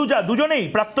পান্ডা মধুজা দুজনেই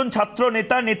প্রাক্তন ছাত্র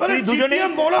নেতা নেত্রী, দুজনেই।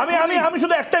 আমি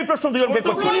শুধু একটাই প্রশ্ন দুজনকে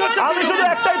করছি,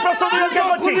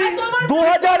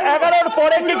 2011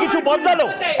 পরে কি কিছু বদলালো?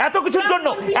 এত কিছুর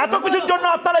জন্য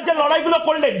আপনারা যে লড়াইগুলো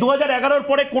করলেন 2011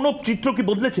 পরে কোন চিত্র কি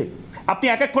বদলেছে? আপনি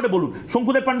এক এক করে বলুন।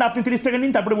 শঙ্কুদেব পান্ডা আপনি 30 সেকেন্ড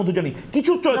নিন, তারপরে মধুজা নিন।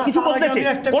 কিছু বদলেছে?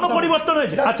 কোন পরিবর্তন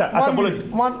হয়েছে? আচ্ছা বলুন।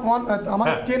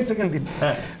 আমাকে 10 সেকেন্ড দিন।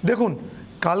 দেখুন,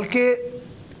 কালকে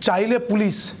চাইলে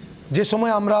পুলিশ, যে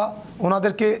সময় আমরা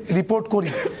ওনাদেরকে রিপোর্ট করি,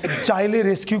 চাইলে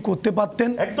রেস্কিউ করতে পারতেন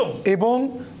এবং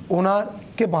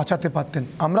ওনাকে বাঁচাতে পারতেন।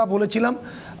 আমরা বলেছিলাম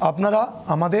আপনারা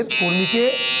আমাদের কর্মীকে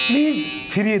প্লিজ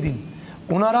ফিরিয়ে দিন।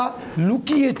 ওনারা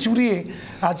লুকিয়ে চুরিয়ে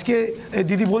আজকে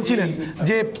দিদি বলছিলেন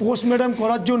যে পোস্টমর্টম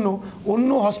করার জন্য অন্য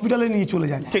হসপিটালে নিয়ে চলে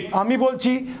যায়। আমি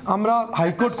বলছি আমরা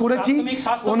হাইকোর্ট করেছি,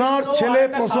 ওনার ছেলে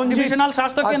প্রসঞ্জিৎ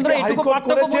স্বাস্থ্য কেন্দ্র এটুকু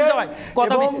পার্থক্য বুঝতে হয়।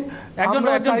 একজন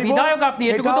বিধায়ক আপনি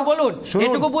এটুকু তো বলুন,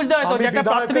 এটুকু বুঝতে হয় তো যে একটা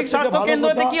প্রাথমিক স্বাস্থ্য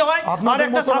কেন্দ্রতে কি হয় আর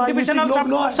একটা সাব ডিভিশনাল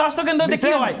স্বাস্থ্য কেন্দ্রতে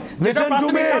কি হয়। যেটা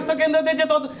প্রাথমিক স্বাস্থ্য কেন্দ্রতে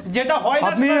যেটা হয় না,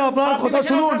 আপনি আপনার কথা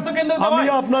শুনুন। আমি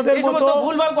আপনাদের মতো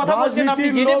ভুলভাল কথা বলছেন, আপনি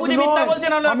জেনে বুঝে মিথ্যা বলছেন।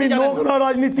 আমি নোংরা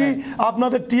রাজনীতি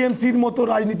আপনাদের টিএমসির মতো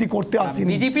রাজনীতি করতে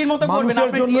আসিনি, বিজেপির মতো করবেন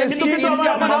আপনি।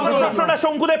 প্রশ্নটা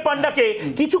শঙ্কুদেব পান্ডাকে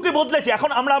কিছু কি বদলেছে? এখন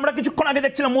আমরা কিছুক্ষণ আগে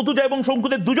দেখছিলাম মধুজা এবং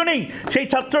শঙ্কুদেব দুজনেই সেই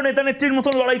ছাত্র নেতা নেত্রীর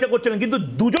মতন লড়াইটা করছিলেন, কিন্তু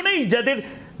দুজনেই যাদের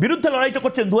বিরুদ্ধে লড়াইটা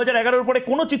করছেন 2011 পরে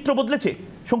কোনো চিত্র বদলেছে?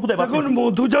 শঙ্কুদেব, এখন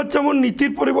মধুজার যেমন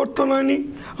নীতির পরিবর্তন হয়নি,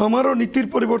 আমারও নীতির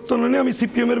পরিবর্তন হয়নি। আমি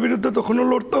সিপিএম এর বিরুদ্ধে তখনও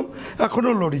লড়তাম,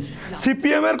 এখনও লড়ি।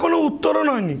 সিপিএম এর কোনো উত্তরণ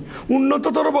হয়নি।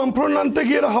 উন্নততর বামফ্রন্ট আনতে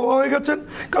গিয়ে এরা হাওয়া হয়ে গেছেন,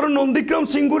 কারণ নন্দীগ্রাম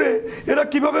সিঙ্গুরে এরা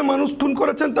কিভাবে মানুষ খুন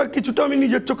করেছেন তার কিছুটা আমি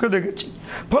নিজের চোখে দেখেছি।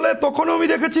 ফলে তখনও আমি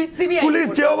দেখেছি পুলিশ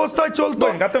যে অবস্থায় চলতো,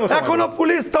 এখনো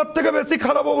পুলিশ তার থেকে বেশি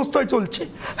খারাপ অবস্থায় চলছে।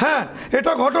 হ্যাঁ,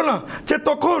 এটা ঘটনা যে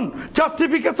তখন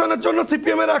জাস্টিফিকেশনের জন্য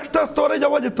সিপিএম এর এক্সট্রা স্তরে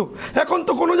যাওয়া যেত, এখন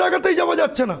তো কোনো জায়গাতেই যাওয়া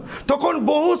যাচ্ছে না। তখন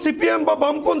বহু সিপিএম বা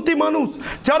বামপন্থী মানুষ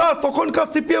যারা তখনকার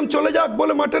সিপিএম চলে যাক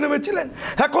বলে মাঠে নেমেছিলেন,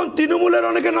 এখন তৃণমূলের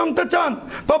অনেকে নামতে চান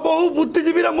বা বহু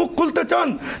বুদ্ধিজীবীরা মুখ খুলতে চান।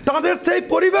 তাদের সেই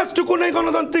পরিবেশটুকু নেই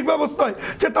গণতান্ত্রিক ব্যবস্থায়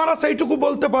যে তারা সেইটুকু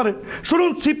বলতে পারে।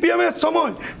 শুনুন, সিপিএম এর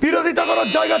সময় বিরোধিতা করার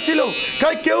জায়গা ছিল,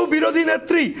 কেউ বিরোধী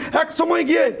নেত্রী এক সময়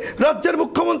গিয়ে রাজ্যের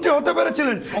মুখ্যমন্ত্রী হতে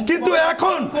পেরেছিলেন, কিন্তু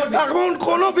এখন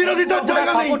কোনো বিরোধিতার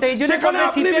জায়গা নেই, যেখানে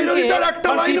আপনি বিরোধিতার একটা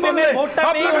লাইন বললে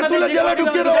আপনাকে তুলে জেলে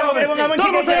ঢুকিয়ে দেওয়া হবে।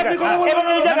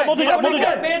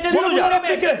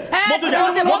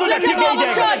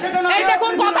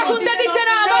 কথা শুনতে দিচ্ছে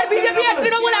না, আবার বিজেপি আর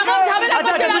তৃণমূল এমন ঝামেলা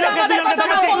করছে না, আমাদের কথা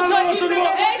না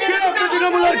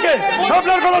তৃণমূলকে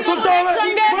আপনার কথা শুনতে হবে।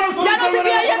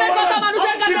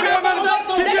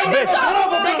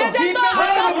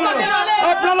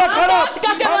 আপনারা খারাপ,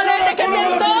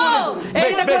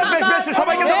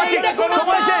 সবাইকে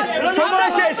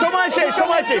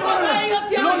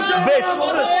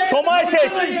সময়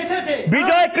শেষ।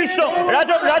 বিজয় কৃষ্ণ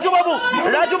রাজুবাবু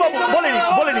বলেনি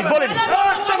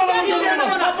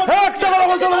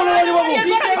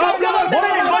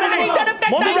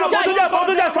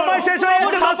মধুজা সময় শেষ হয়ে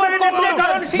গেছে।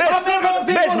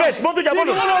 বেশ মধুজা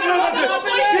বলুন।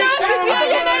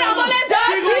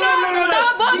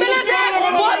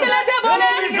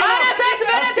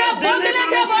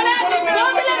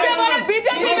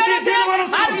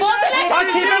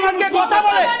 কথা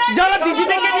বলে যারা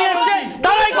বিজেপিকে নিয়ে এসছে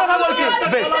তারাই কথা বলছে।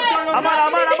 বেশ,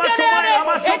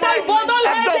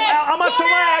 আমার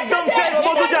সময় একদম শেষ।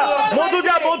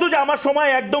 মধুজা আমার সময়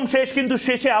একদম শেষ, কিন্তু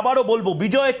শেষে আবারও বলবো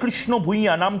বিজয় কৃষ্ণ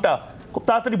ভূঁইয়া নামটা খুব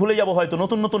তাড়াতাড়ি ভুলে যাবো হয়তো।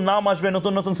 নতুন নাম আসবে,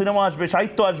 নতুন সিনেমা আসবে,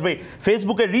 সাহিত্য আসবে,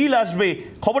 ফেসবুকে রিল আসবে,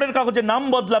 খবরের কাগজে নাম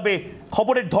বদলাবে,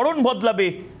 খবরের ধরন বদলাবে,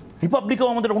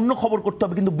 রিপাবলিকেও আমাদের অন্য খবর করতে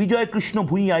হবে, কিন্তু বিজয় কৃষ্ণ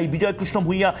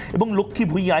ভূঁইয়া এবং লক্ষ্মী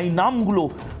ভূঁইয়া এই নামগুলো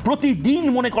প্রতিদিন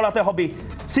মনে করাতে হবে।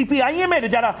 সিপিআইএম এর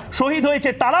যারা শহীদ হয়েছে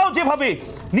তারাও যেভাবে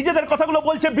নিজেদের কথাগুলো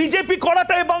বলছে, বিজেপি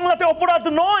করাটাই বাংলাতে অপরাধ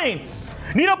নয়,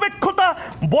 নিরপেক্ষতা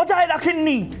বজায়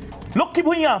রাখেননি লক্ষ্মী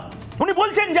ভূঁইয়া। উনি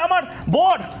বলছেন যে আমার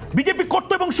বর বিজেপি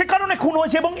করতো এবং সে কারণে খুন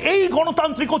হয়েছে, এবং এই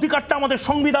গণতান্ত্রিক অধিকারটা আমাদের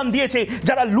সংবিধান দিয়েছে।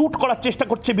 যারা লুট করার চেষ্টা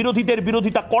করছে বিরোধীদের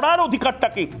বিরোধিতা করার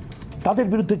অধিকারটাকে, তাদের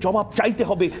বিরুদ্ধে জবাব চাইতে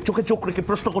হবে, চোখে চোখ রেখে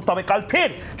প্রশ্ন করতে হবে। কাল ফের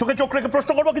চোখে চোখ রেখে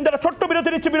প্রশ্ন করবো, কিন্তু একটা ছোট্ট বিরতি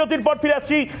নিচ্ছে, বিরতির পর ফিরে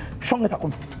আসছি, সঙ্গে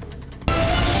থাকুন।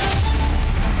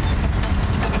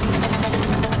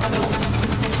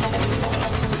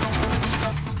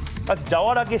 আজ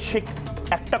যাওয়ার আগে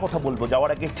একটা কথা বলবো,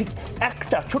 যাওয়ার আগে ঠিক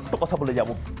একটা ছোট্ট কথা বলে যাব।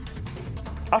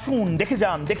 আসুন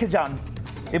দেখে যান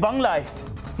এ বাংলায়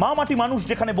মা মাটি মানুষ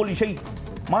যেখানে বলি, সেই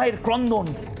মায়ের ক্রন্দন,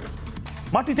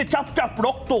 মাটিতে চাপ চাপ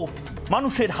রক্ত,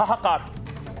 মানুষের হাহাকার,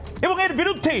 এবং এর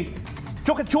বিরুদ্ধে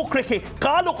চোখে চোখ রেখে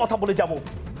কালও কথা বলে যাব।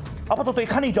 আপাতত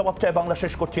এখানেই জবাব চায় বাংলা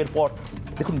শেষ করছি। এরপর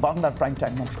দেখুন বাংলার প্রাইম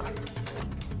টাইম। নমস্কার।